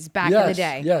craze back in the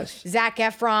day. Yes. Zac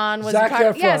Efron was Zac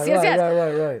Efron.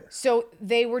 Yes. Right. So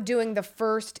they were doing the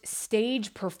first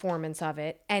stage performance of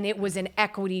it, and it was an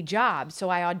equity job. So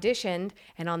I auditioned,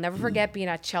 and I'll never forget being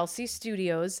at Chelsea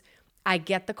Studios. I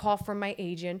get the call from my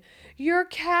agent. You're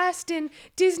cast in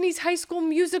Disney's High School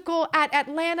Musical at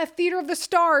Atlanta Theater of the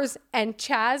Stars. And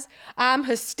Chazz, I'm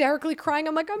hysterically crying.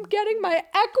 I'm like, I'm getting my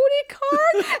equity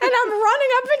card, and I'm running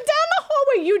up and down the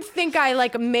hallway. You'd think I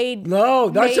made No,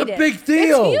 that's a it. big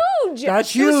deal. It's huge.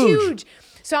 That's It was huge. huge.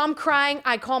 So I'm crying.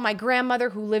 I call my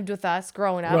grandmother who lived with us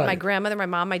growing up. Right. My grandmother, my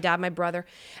mom, my dad, my brother.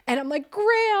 And I'm like,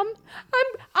 Gram,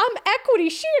 I'm equity.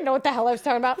 She didn't know what the hell I was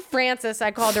talking about. Frances,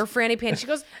 I called her Franny Pan. She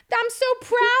goes, I'm so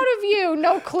proud of you.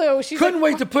 No clue. She's Couldn't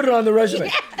wait to put it on the resume.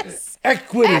 Yes.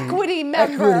 Equity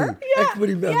member.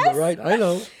 Equity member, right? I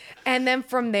know. And then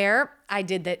from there, I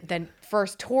did the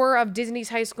first tour of Disney's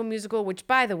High School Musical, which,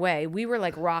 by the way, we were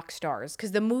like rock stars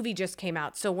because the movie just came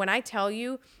out. So when I tell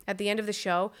you at the end of the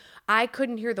show, I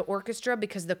couldn't hear the orchestra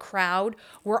because the crowd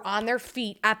were on their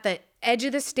feet at the edge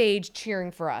of the stage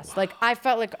cheering for us. Like, I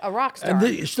felt like a rock star.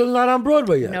 And you're still not on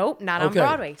Broadway yet? Nope, not on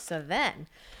Broadway. So then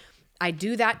I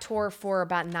do that tour for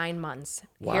about 9 months.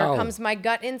 Wow. Here comes my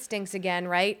gut instincts again,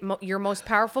 right? Your most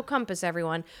powerful compass,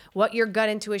 everyone. What your gut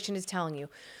intuition is telling you.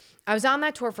 I was on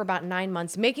that tour for about 9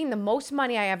 months, making the most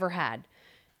money I ever had.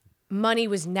 Money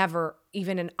was never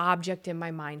even an object in my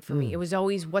mind for me. It was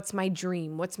always, what's my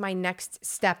dream? What's my next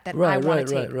step that I want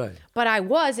to take? Right. But I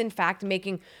was, in fact,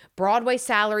 making Broadway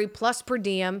salary plus per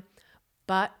diem.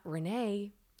 But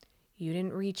Renee, you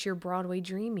didn't reach your Broadway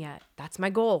dream yet. That's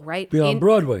my goal, right? Be on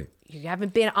Broadway. You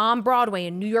haven't been on Broadway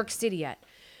in New York City yet.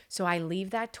 So I leave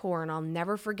that tour, and I'll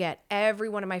never forget every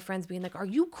one of my friends being like, are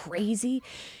you crazy?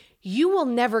 You will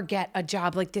never get a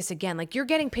job like this again. Like, you're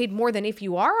getting paid more than if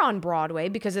you are on Broadway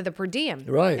because of the per diem.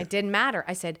 Right. It didn't matter.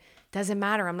 I said, doesn't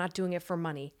matter. I'm not doing it for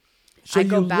money. So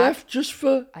you left just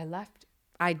for... I left.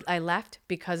 I left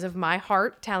because of my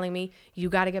heart telling me, you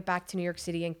got to get back to New York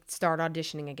City and start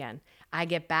auditioning again. I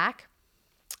get back.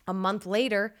 A month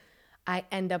later, I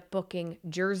end up booking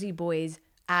Jersey Boys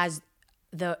as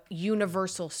the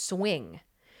universal swing.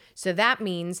 So that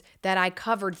means that I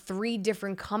covered 3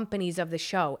 different companies of the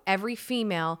show, every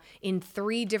female in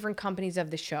 3 different companies of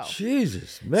the show.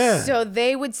 Jesus, man. So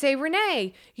they would say,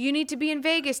 Renee, you need to be in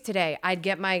Vegas today. I'd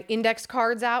get my index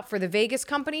cards out for the Vegas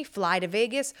company, fly to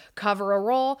Vegas, cover a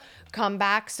role, come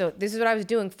back. So this is what I was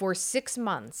doing for 6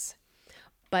 months.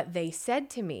 But they said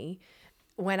to me,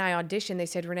 when I auditioned, they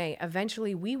said, Renee,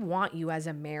 eventually we want you as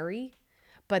a Mary,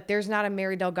 but there's not a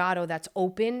Mary Delgado that's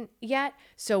open yet.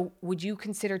 So would you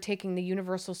consider taking the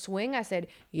universal swing? I said,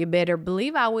 you better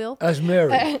believe I will. As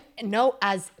Mary? No,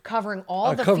 as covering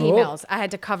all the females. I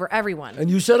had to cover everyone. And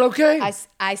you said okay?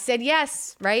 I said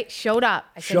yes, right? Showed up.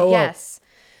 I said yes.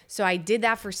 So I did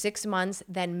that for 6 months.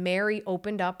 Then Mary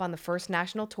opened up on the first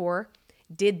national tour.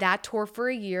 Did that tour for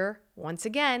a year. Once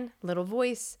again, little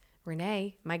voice,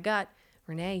 Renee, my gut.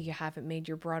 Renee, you haven't made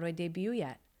your Broadway debut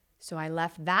yet. So I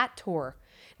left that tour.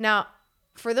 Now,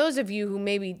 for those of you who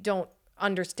maybe don't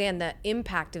understand the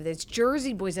impact of this,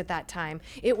 Jersey Boys at that time,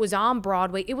 it was on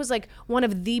Broadway. It was like one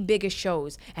of the biggest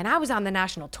shows. And I was on the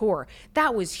national tour.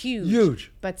 That was huge.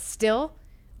 Huge. But still,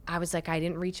 I was like, I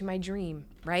didn't reach my dream,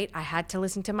 right? I had to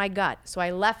listen to my gut. So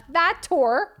I left that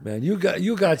tour. Man, you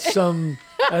got some,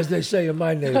 as they say in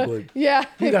my neighborhood. Yeah.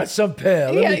 You got some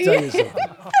pear. Let me tell you something.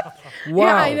 Wow.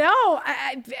 Yeah, I know.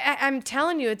 I'm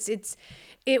telling you,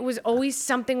 it was always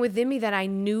something within me that I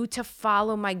knew to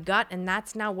follow my gut, and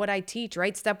that's now what I teach,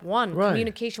 right? Step 1,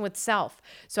 communication with self.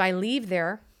 So I leave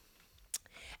there,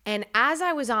 and as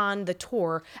I was on the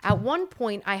tour, at one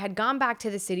point, I had gone back to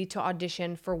the city to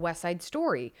audition for West Side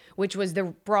Story, which was the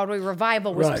Broadway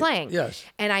revival was playing. Yes.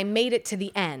 And I made it to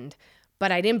the end,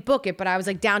 but I didn't book it, but I was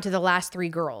like down to the last 3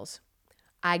 girls.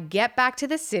 I get back to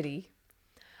the city.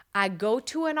 I go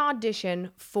to an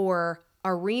audition for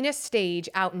Arena Stage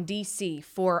out in DC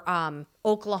for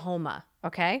Oklahoma,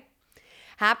 okay?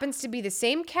 Happens to be the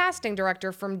same casting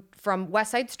director from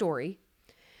West Side Story.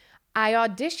 I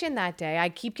auditioned that day. I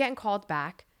keep getting called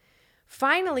back.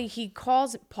 Finally, he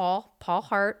calls Paul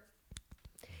Hart,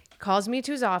 calls me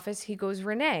to his office. He goes,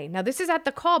 Renee. Now, this is at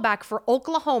the callback for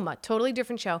Oklahoma, totally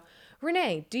different show.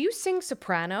 Renee, do you sing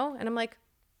soprano? And I'm like,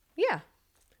 yeah.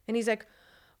 And he's like,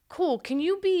 cool. Can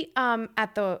you be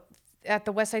at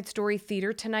the West Side Story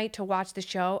Theater tonight to watch the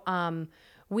show?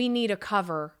 We need a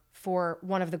cover for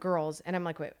one of the girls. And I'm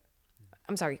like, wait,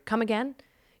 I'm sorry, come again?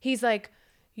 He's like,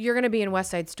 you're going to be in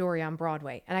West Side Story on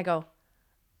Broadway. And I go,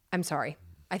 I'm sorry.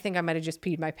 I think I might have just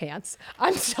peed my pants.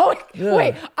 I'm so,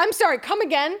 wait, I'm sorry, come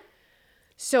again?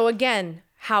 So again,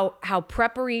 how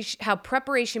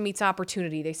preparation meets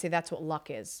opportunity. They say that's what luck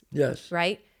is. Yes.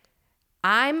 Right?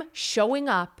 I'm showing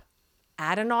up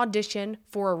at an audition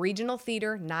for a regional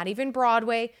theater, not even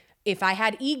Broadway. If I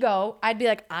had ego, I'd be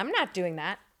like, I'm not doing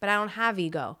that, but I don't have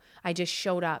ego. I just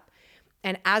showed up.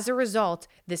 And as a result,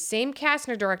 the same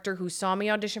casting director who saw me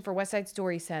audition for West Side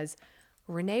Story says,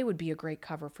 Renee would be a great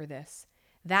cover for this.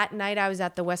 That night I was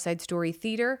at the West Side Story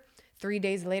Theater. 3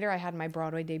 days later, I had my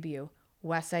Broadway debut,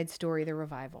 West Side Story, the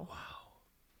revival. Wow.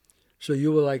 So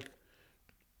you were like,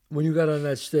 when you got on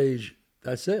that stage,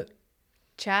 that's it.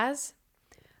 Chazz,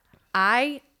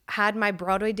 I had my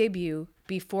Broadway debut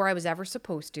before I was ever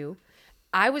supposed to.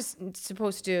 I was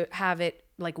supposed to have it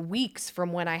like weeks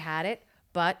from when I had it,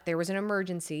 but there was an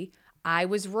emergency. I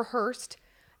was rehearsed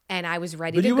and I was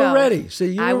ready to go. But you were ready. So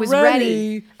you were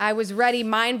ready. I was ready,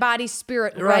 mind, body,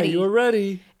 spirit, ready. Right, you were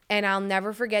ready. And I'll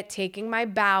never forget taking my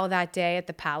bow that day at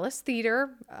the Palace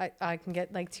Theater. I can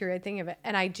get like teary-eyed thinking of it.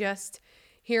 And I just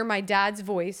hear my dad's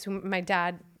voice, my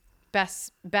dad,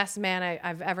 best man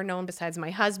I've ever known besides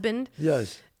my husband.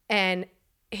 Yes. And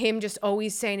him just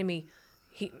always saying to me,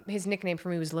 his nickname for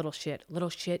me was Little Shit. Little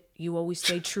Shit, you always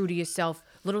stay true to yourself.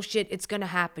 Little Shit, it's going to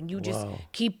happen. You just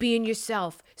keep being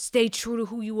yourself. Stay true to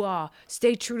who you are.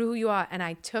 Stay true to who you are. And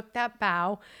I took that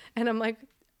bow and I'm like,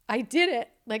 I did it.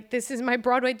 Like, this is my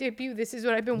Broadway debut. This is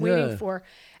what I've been waiting for.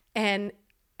 And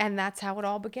that's how it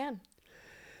all began.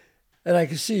 And I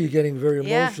can see you getting very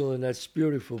emotional and that's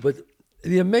beautiful. But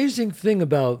the amazing thing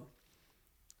about,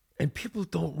 and people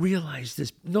don't realize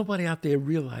this, nobody out there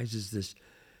realizes this,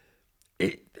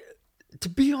 to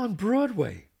be on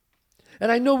Broadway.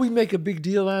 And I know we make a big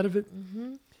deal out of it,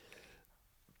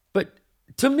 but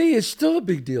to me, it's still a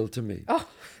big deal to me. Oh.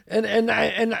 And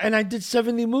I did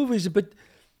 70 movies, but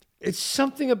it's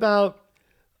something about,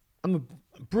 I'm a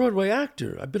Broadway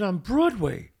actor. I've been on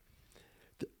Broadway.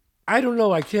 I don't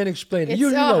know. I can't explain it.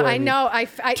 You know I know.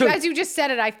 As you just said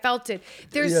it, I felt it.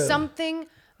 There's something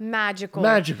magical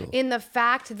in the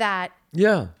fact that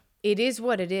it is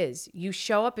what it is. You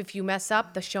show up. If you mess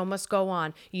up, the show must go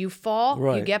on. You fall, you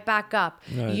Right. get back up.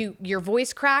 Right. Your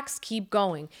voice cracks, keep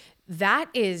going.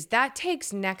 That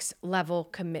takes next level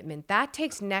commitment. That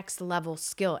takes next level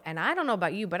skill. And I don't know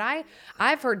about you, but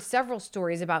I've heard several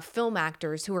stories about film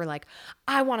actors who are like,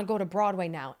 I want to go to Broadway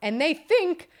now. And they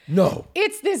think No.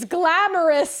 it's this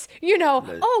glamorous,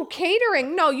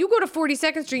 catering. No, you go to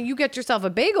 42nd Street, you get yourself a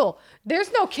bagel.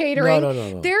 There's no catering.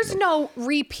 No. There's no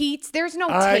repeats. There's no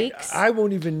takes. I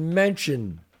won't even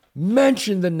mention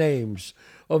the names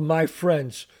of my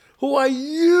friends who are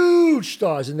huge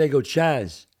stars, and they go,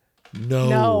 Chazz,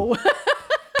 no.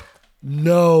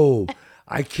 No,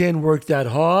 I can't work that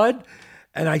hard,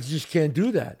 and I just can't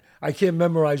do that. I can't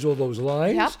memorize all those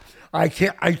lines. Yep. I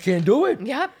can't do it.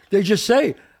 Yep. They just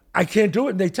say, I can't do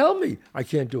it, and they tell me I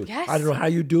can't do it. Yes. I don't know how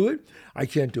you do it. I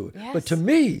can't do it. Yes. But to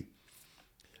me,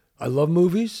 I love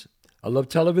movies. I love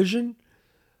television.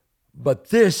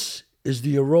 But this is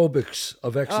the aerobics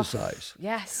of exercise.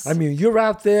 Yes. I mean, you're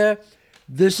out there.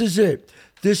 This is it.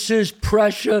 This is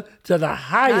pressure to the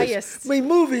highest. I mean,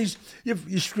 movies,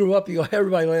 you screw up, you go,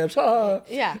 everybody laughs,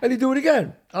 Yeah. and you do it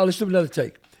again. Oh, let's do another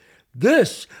take.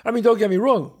 This, I mean, don't get me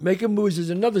wrong, making movies is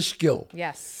another skill.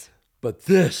 Yes. But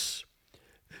this,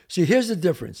 see, here's the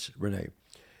difference, Renee.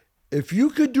 If you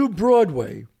could do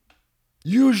Broadway,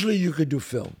 usually you could do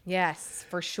film. Yes,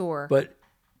 for sure. But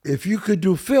if you could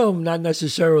do film, not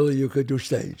necessarily you could do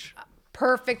stage.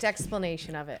 Perfect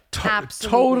explanation of it.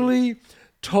 Absolutely.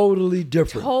 Totally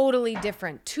different. Totally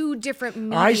different. Two different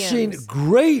mediums. I've seen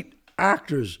great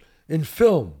actors in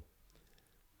film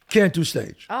can't do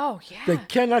stage. Oh, yeah. They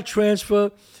cannot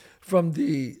transfer from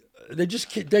they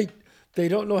just can't, they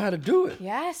don't know how to do it.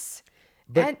 Yes.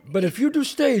 But if you do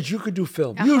stage, you could do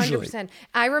film, usually. 100%.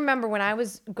 I remember when I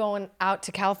was going out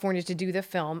to California to do the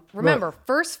film. Right.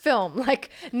 First film, like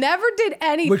never did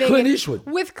anything. With Clint Eastwood.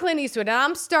 With Clint Eastwood. And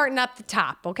I'm starting at the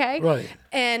top, okay? Right.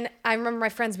 And I remember my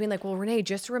friends being like, well, Renee,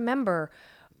 just remember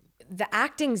the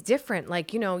acting's different.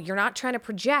 Like, you're not trying to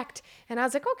project. And I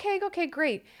was like, okay,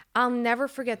 great. I'll never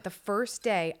forget the first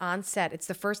day on set. It's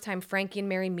the first time Frankie and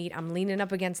Mary meet. I'm leaning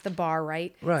up against the bar,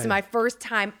 right? Right. It's my first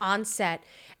time on set.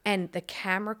 And the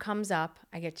camera comes up.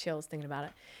 I get chills thinking about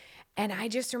it. And I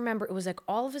just remember it was like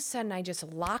all of a sudden I just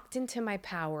locked into my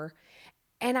power.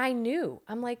 And I knew.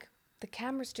 I'm like, the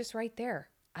camera's just right there.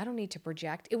 I don't need to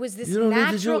project. It was this You don't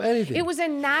natural. need to do anything. It was a See,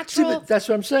 natural. but that's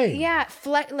what I'm saying. Yeah,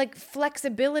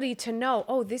 flexibility to know,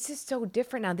 oh, this is so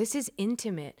different now. This is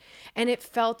intimate. And it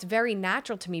felt very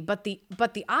natural to me. But the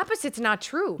opposite's not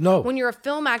true. No. When you're a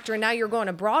film actor and now you're going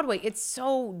to Broadway, it's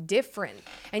so different.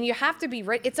 And you have to be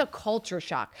right. It's a culture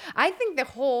shock. I think the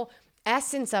whole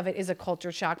essence of it is a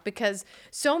culture shock because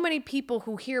so many people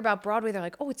who hear about Broadway, they're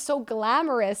like, oh, it's so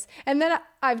glamorous. And then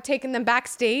I've taken them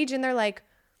backstage and they're like,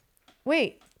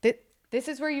 wait, this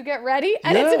is where you get ready?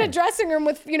 And it's in a dressing room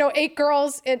with, 8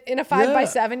 girls in a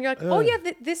 5x7. You're like, oh yeah,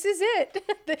 this is it.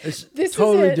 It's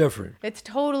totally different. It's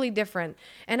totally different.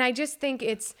 And I just think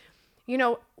it's,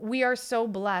 we are so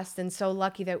blessed and so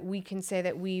lucky that we can say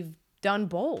that we've done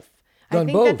both. I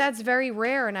think that's very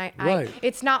rare. And I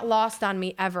it's not lost on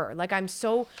me ever. Like I'm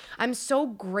so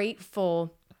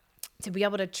grateful to be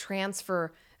able to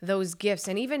transfer those gifts.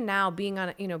 And even now being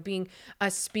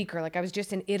a speaker, like I was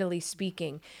just in Italy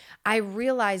speaking, I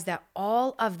realized that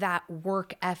all of that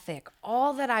work ethic,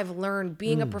 all that I've learned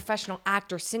being a professional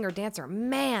actor, singer, dancer,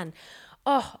 man,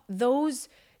 those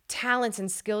talents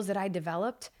and skills that I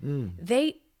developed,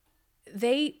 they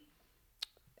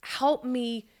help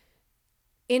me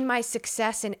in my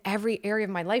success in every area of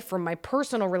my life, from my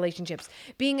personal relationships,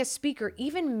 being a speaker,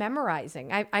 even memorizing.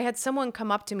 I had someone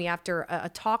come up to me after a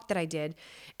talk that I did.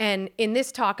 And in this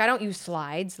talk, I don't use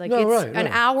slides. Like an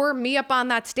hour, me up on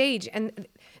that stage. And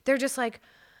they're just like,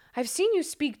 I've seen you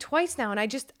speak twice now. And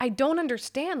I don't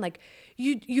understand. Like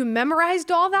you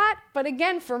memorized all that. But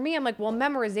again, for me, I'm like, well,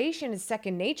 memorization is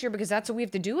second nature because that's what we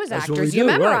have to do as actors. You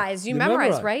memorize, you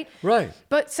memorize, right? Right.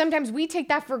 But sometimes we take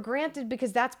that for granted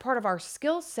because that's part of our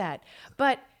skill set.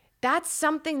 But that's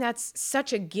something that's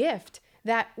such a gift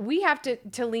that we have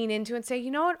to lean into and say,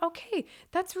 you know what? Okay,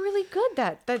 that's really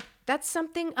good. That's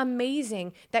something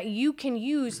amazing that you can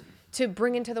use to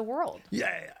bring into the world.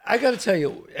 Yeah, I got to tell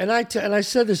you, and I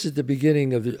said this at the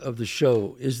beginning of the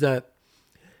show, is that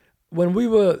when we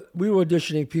were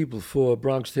auditioning people for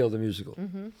Bronx Tale the musical,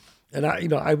 and I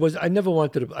didn't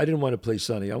want to play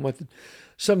Sonny. I wanted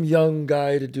some young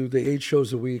guy to do the 8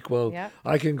 shows a week. Well,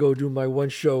 I can go do my 1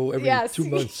 show every 2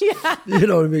 months. Yeah. You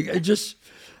know what I mean?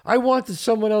 I wanted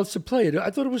someone else to play it. I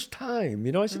thought it was time.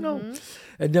 I said no.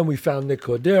 And then we found Nick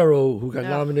Cordero, who got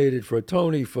nominated for a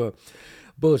Tony for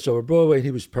Bullets Over Broadway, and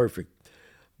he was perfect.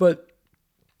 But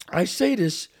I say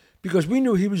this because we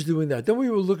knew he was doing that. Then we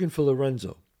were looking for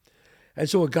Lorenzo. And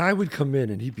so a guy would come in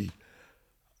and he'd be,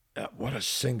 what a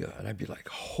singer. And I'd be like,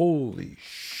 holy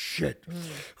shit.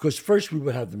 Because first we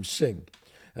would have them sing.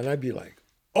 And I'd be like,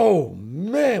 oh,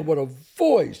 man, what a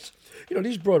voice. You know,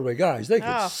 these Broadway guys, they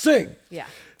can sing. Yeah.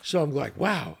 So I'm like,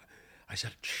 wow. I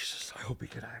said, Jesus, I hope he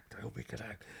could act. I hope he could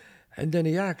act. And then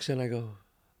he acts, and I go,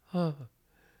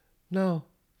 no.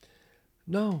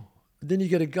 Then you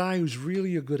get a guy who's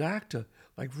really a good actor,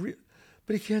 but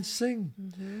he can't sing.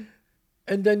 Mm-hmm.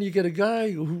 And then you get a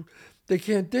guy who, they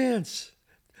can't dance.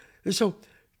 And so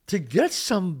to get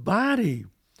somebody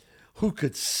who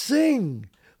could sing,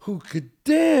 who could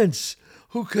dance,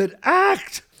 who could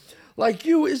act like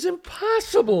you is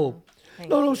impossible.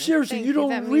 No, seriously, you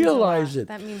don't realize it.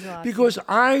 That means a lot. Because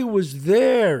I was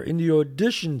there in the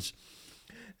auditions,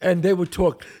 and they would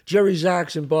talk. Jerry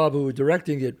Zaks and Bob, who were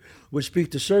directing it, would speak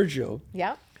to Sergio.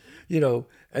 Yeah. You know,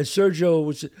 and Sergio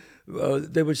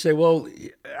would, they would say, well,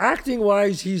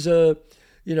 acting-wise, he's a,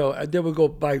 you know, they would go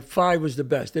by 5 was the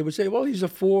best. They would say, well, he's a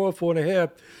 4,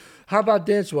 4.5. How about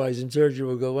dance-wise? And Sergio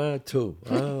would go, 2.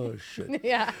 Oh, shit.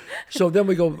 Yeah. So then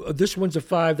we go, this one's a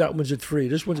 5, that one's a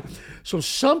 3. So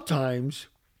sometimes,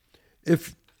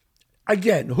 if,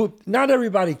 again, not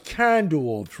everybody can do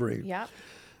all 3. Yeah.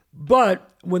 But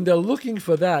when they're looking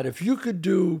for that, if you could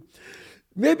do,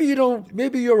 maybe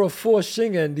you're a 4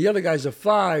 singer and the other guy's a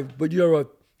 5, but you're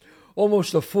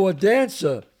almost a 4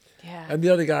 dancer. Yeah. And the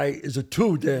other guy is a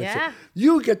 2 dancer. Yeah.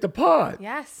 You get the part.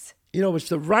 Yes. You know, it's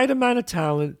the right amount of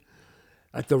talent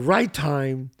at the right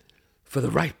time for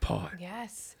the right part.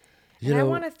 Yes. You And I know,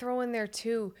 want to throw in there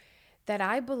too that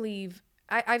I believe,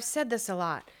 I've said this a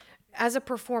lot. As a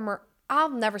performer, I'll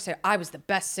never say I was the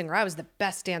best singer, I was the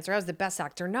best dancer, I was the best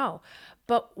actor. No.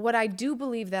 But what I do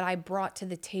believe that I brought to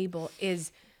the table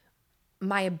is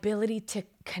my ability to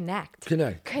connect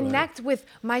right. With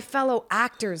my fellow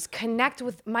actors, connect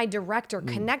with my director,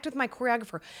 connect with my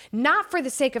choreographer, not for the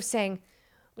sake of saying,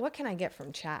 what can I get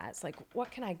from Chazz? Like, what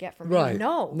can I get from right. him?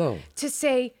 No. To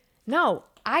say, no,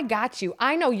 I got you.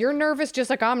 I know you're nervous just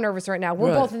like I'm nervous right now. We're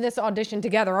right. both in this audition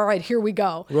together. All right, here we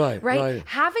go. Right.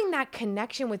 Having that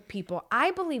connection with people,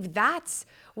 I believe that's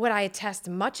what I attest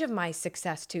much of my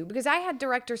success to. Because I had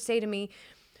directors say to me,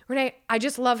 Renee, I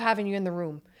just love having you in the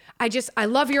room. I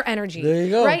love your energy. There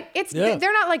you go. Right? They're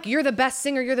not like you're the best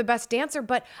singer, you're the best dancer,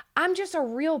 but I'm just a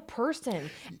real person.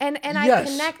 And Yes.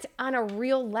 I connect on a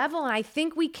real level. And I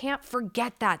think we can't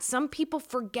forget that. Some people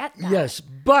forget that. Yes,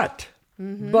 but,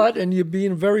 and you're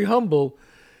being very humble,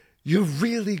 you're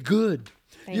really good.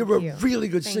 You're a really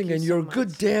good singer, and you're a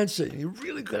good dancer, and you're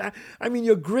really good. I mean,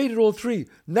 you're great at all 3.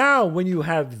 Now, when you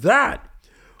have that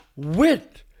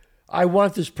with, I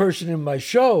want this person in my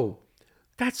show,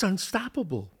 that's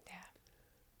unstoppable.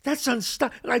 That's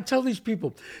unstoppable. And I tell these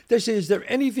people, they say, is there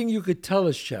anything you could tell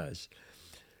us, Chazz?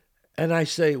 And I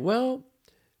say, well,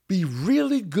 be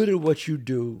really good at what you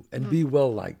do and be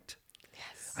well liked.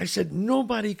 Yes. I said,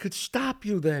 nobody could stop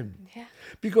you then. Yeah.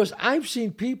 Because I've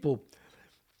seen people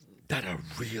that are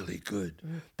really good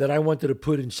that I wanted to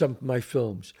put in some of my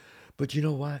films. But you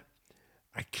know what?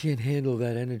 I can't handle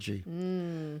that energy.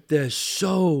 They're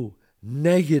so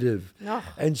negative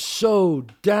and so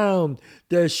down.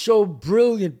 They're so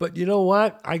brilliant, but you know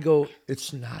what? I go,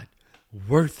 it's not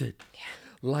worth it. Yeah.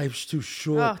 Life's too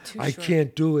short. I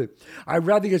can't do it. I'd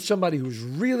rather get somebody who's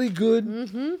really good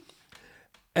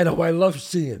and who I love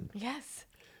seeing. Yes.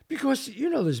 Because, you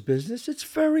know, this business, it's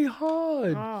very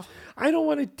hard. I don't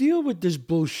want to deal with this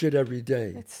bullshit every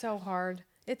day. It's so hard.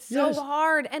 It's so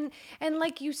hard. And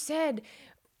like you said,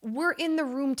 we're in the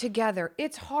room together.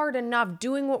 It's hard enough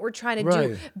doing what we're trying to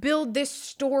do. Build this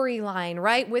storyline,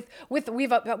 right? We've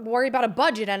worried about a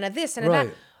budget and a this and a that.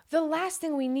 The last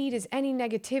thing we need is any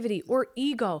negativity or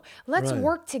ego. Let's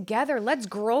work together. Let's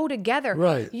grow together.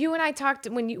 Right. You and I talked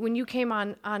when you came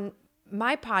on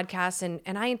my podcast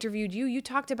and I interviewed you. You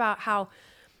talked about how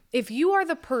if you are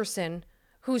the person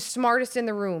who's smartest in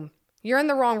the room, you're in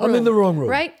the wrong room. I'm in the wrong room.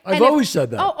 Right? I've always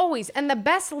said that. Oh, always. And the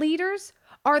best leaders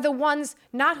are the ones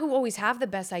not who always have the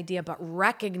best idea, but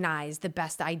recognize the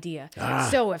best idea.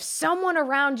 So if someone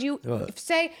around you, if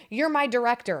say you're my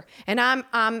director and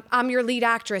I'm your lead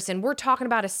actress and we're talking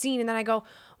about a scene, and then I go,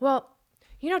 well,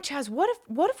 you know, Chazz, what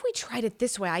if we tried it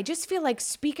this way? I just feel like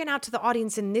speaking out to the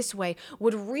audience in this way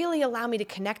would really allow me to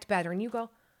connect better. And you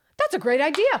go, that's a great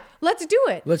idea. Let's do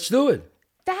it. Let's do it.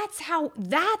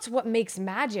 That's what makes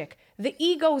magic. The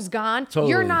ego's gone.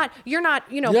 Totally. You're not,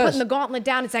 putting the gauntlet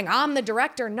down and saying, I'm the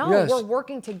director. No, we're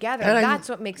working together. And that's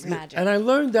what makes magic. And I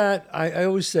learned that, I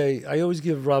always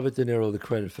give Robert De Niro the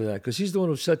credit for that, because he's the one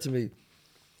who said to me,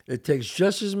 It takes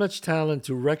just as much talent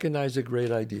to recognize a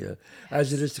great idea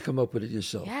as it is to come up with it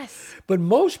yourself. Yes. But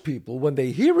most people, when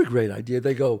they hear a great idea,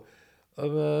 they go,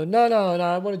 no,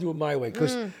 I want to do it my way,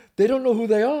 because they don't know who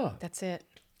they are. That's it.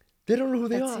 They don't know who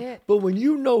they That's are. it. But when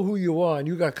you know who you are and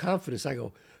you got confidence, I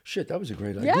go, shit, that was a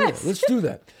great idea. Yes. Let's do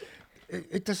that.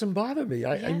 It doesn't bother me.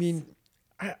 I Yes. mean,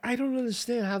 I don't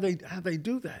understand how they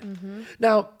do that. Mm-hmm.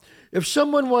 Now, if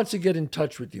someone wants to get in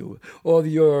touch with you, or they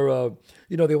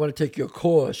want to take your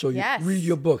course, or Yes. you read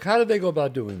your book, how do they go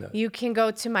about doing that? You can go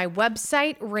to my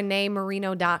website,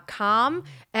 reneemarino.com.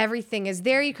 Everything is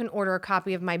there. You can order a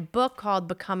copy of my book called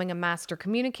Becoming a Master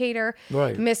Communicator.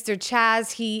 Right. Mr.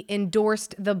 Chazz, he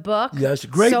endorsed the book. Yes,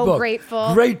 great book. So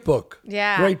grateful. Great book.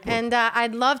 Yeah. Great book. And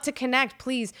I'd love to connect.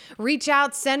 Please reach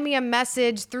out, send me a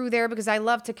message through there, because I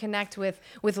love to connect with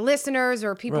listeners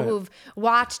or people Right. who've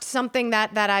watched something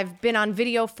that I've been on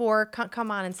video for.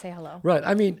 Come on and say hello. Right.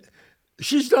 I mean,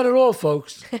 she's done it all,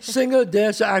 folks. Singer,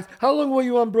 dancer, act. How long were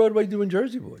you on Broadway doing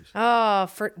Jersey Boys?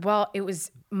 It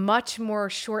was much more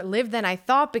short-lived than I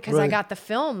thought, because I Right. got the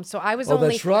film. So I was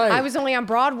that's right. I was only on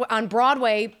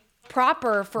Broadway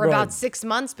proper for Right. about 6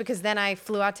 months, because then I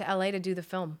flew out to LA to do the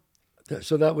film.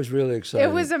 So that was really exciting.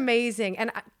 It was amazing.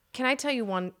 And can I tell you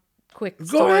one quick Go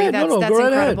story ahead. that's Go right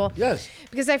incredible? ahead. Yes.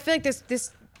 Because I feel like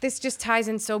this just ties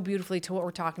in so beautifully to what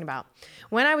we're talking about.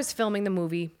 When I was filming the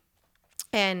movie,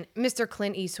 and Mr.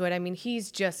 Clint Eastwood, I mean,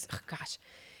 he's just,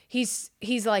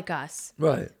 he's like us.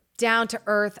 Right. Down to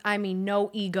earth. I mean, no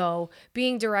ego.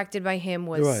 Being directed by him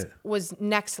was Right. was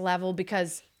next level,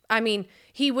 because I mean,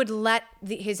 he would let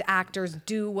his actors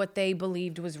do what they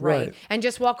believed was right, and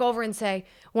just walk over and say.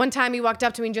 One time he walked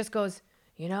up to me and just goes,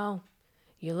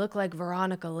 you look like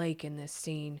Veronica Lake in this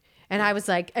scene. And I was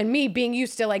like, and me being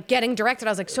used to like getting directed,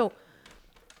 I was like, so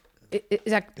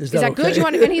is that okay? good? You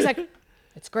want? And he's like,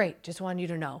 it's great. Just wanted you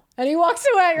to know. And he walks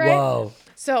away, right? Wow.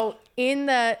 So in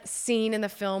the scene in the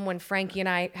film when Frankie and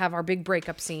I have our big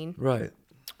breakup scene, Right.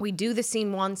 we do the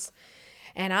scene once,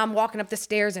 and I'm walking up the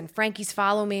stairs, and Frankie's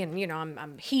following me, and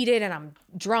I'm heated and I'm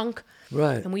drunk.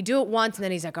 Right. And we do it once, and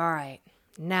then he's like, all right,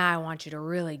 now I want you to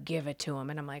really give it to him.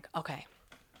 And I'm like, okay.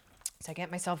 So I get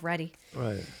myself ready.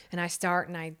 Right. And I start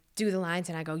and I do the lines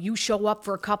and I go, you show up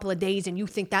for a couple of days and you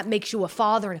think that makes you a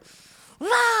father.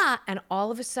 And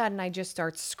all of a sudden I just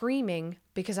start screaming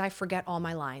because I forget all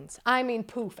my lines. I mean,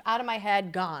 poof, out of my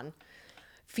head, gone.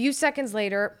 Few seconds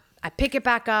later, I pick it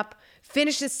back up,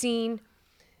 finish the scene.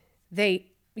 They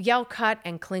yell cut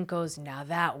and Clint goes, now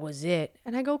that was it.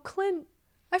 And I go, Clint,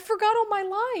 I forgot all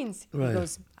my lines. Right. He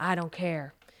goes, I don't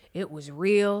care. It was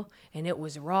real and it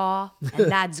was raw, and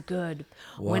that's good.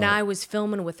 When I was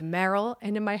filming with Meryl,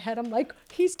 and in my head, I'm like,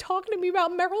 he's talking to me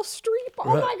about Meryl Streep.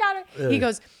 Oh my God. Yeah. He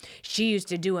goes, she used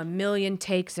to do 1,000,000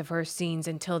 takes of her scenes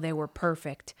until they were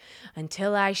perfect.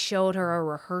 Until I showed her a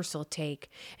rehearsal take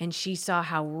and she saw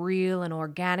how real and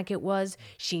organic it was,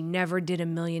 she never did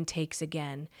 1,000,000 takes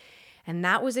again. And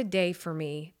that was a day for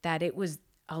me that it was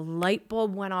a light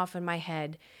bulb went off in my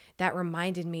head that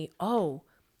reminded me, oh,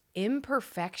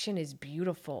 imperfection is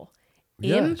beautiful.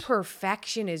 Yes.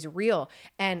 Imperfection is real.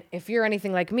 And if you're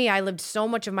anything like me, I lived so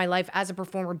much of my life as a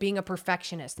performer being a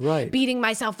perfectionist, Right. beating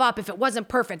myself up if it wasn't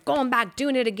perfect, going back,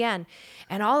 doing it again.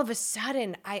 And all of a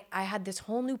sudden, I had this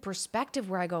whole new perspective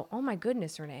where I go, oh my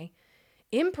goodness, Renee,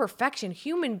 imperfection,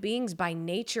 human beings by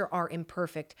nature are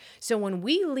imperfect. So when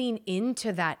we lean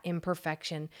into that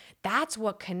imperfection, that's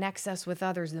what connects us with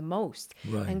others the most.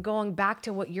 Right. And going back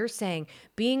to what you're saying,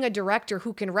 being a director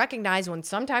who can recognize when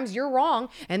sometimes you're wrong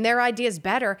and their idea is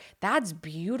better, that's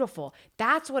beautiful.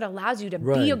 That's what allows you to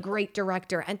Right. be a great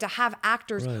director and to have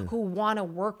actors Right. who want to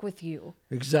work with you.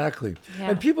 Exactly.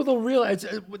 Yeah. And people don't realize,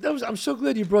 I'm so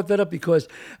glad you brought that up, because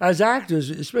as actors,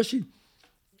 especially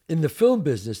in the film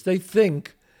business, they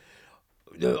think,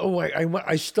 oh,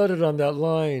 I stuttered on that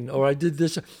line, or I did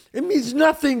this. It means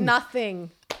nothing.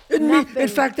 Nothing. In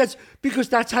fact, that's because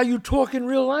that's how you talk in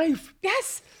real life.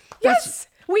 Yes. That's- Yes.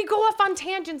 We go off on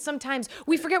tangents sometimes.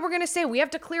 We forget what we're going to say. We have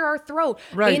to clear our throat.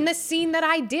 Right. In the scene that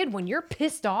I did, when you're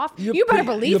pissed off, You're you better pi-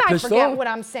 believe you're I pissed forget off. what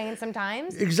I'm saying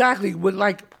sometimes. Exactly. When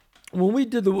we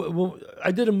did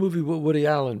I did a movie with Woody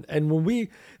Allen,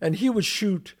 and he would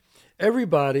shoot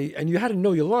everybody, and you had to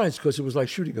know your lines because it was like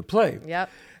shooting a play. Yep.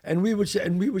 And we would say,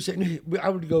 I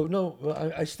would go,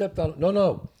 no, I stepped on,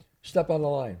 no, step on the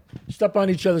line. Step on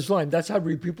each other's line. That's how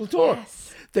real people talk.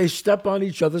 Yes. They step on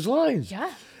each other's lines.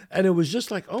 Yeah. And it was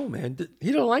just like, oh man,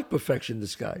 he don't like perfection,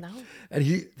 this guy. No.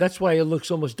 And that's why it looks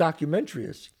almost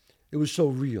documentary-ish. It was so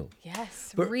real.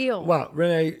 Yes. But, Real. Wow,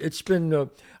 Renee, it's been,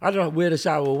 I don't know where this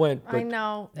hour went. But I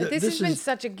know. This has been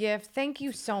such a gift. Thank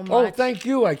you so much. Oh, thank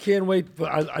you. I can't wait.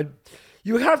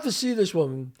 You have to see this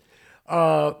woman.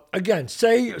 Again,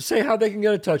 say how they can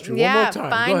get in touch with you. One more time.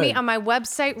 Find Go me ahead. on my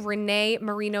website,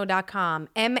 ReneeMarino.com.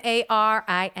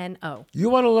 Marino. You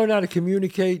want to learn how to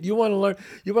communicate. You want to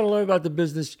learn about the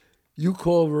business. You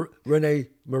call Renee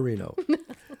Marino.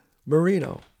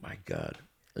 Marino, my God.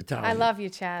 Italian. I love you,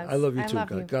 Chazz. I love you too.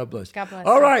 love you. God bless. God bless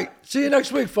All you. right. See you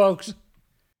next week, folks.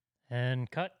 And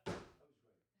cut.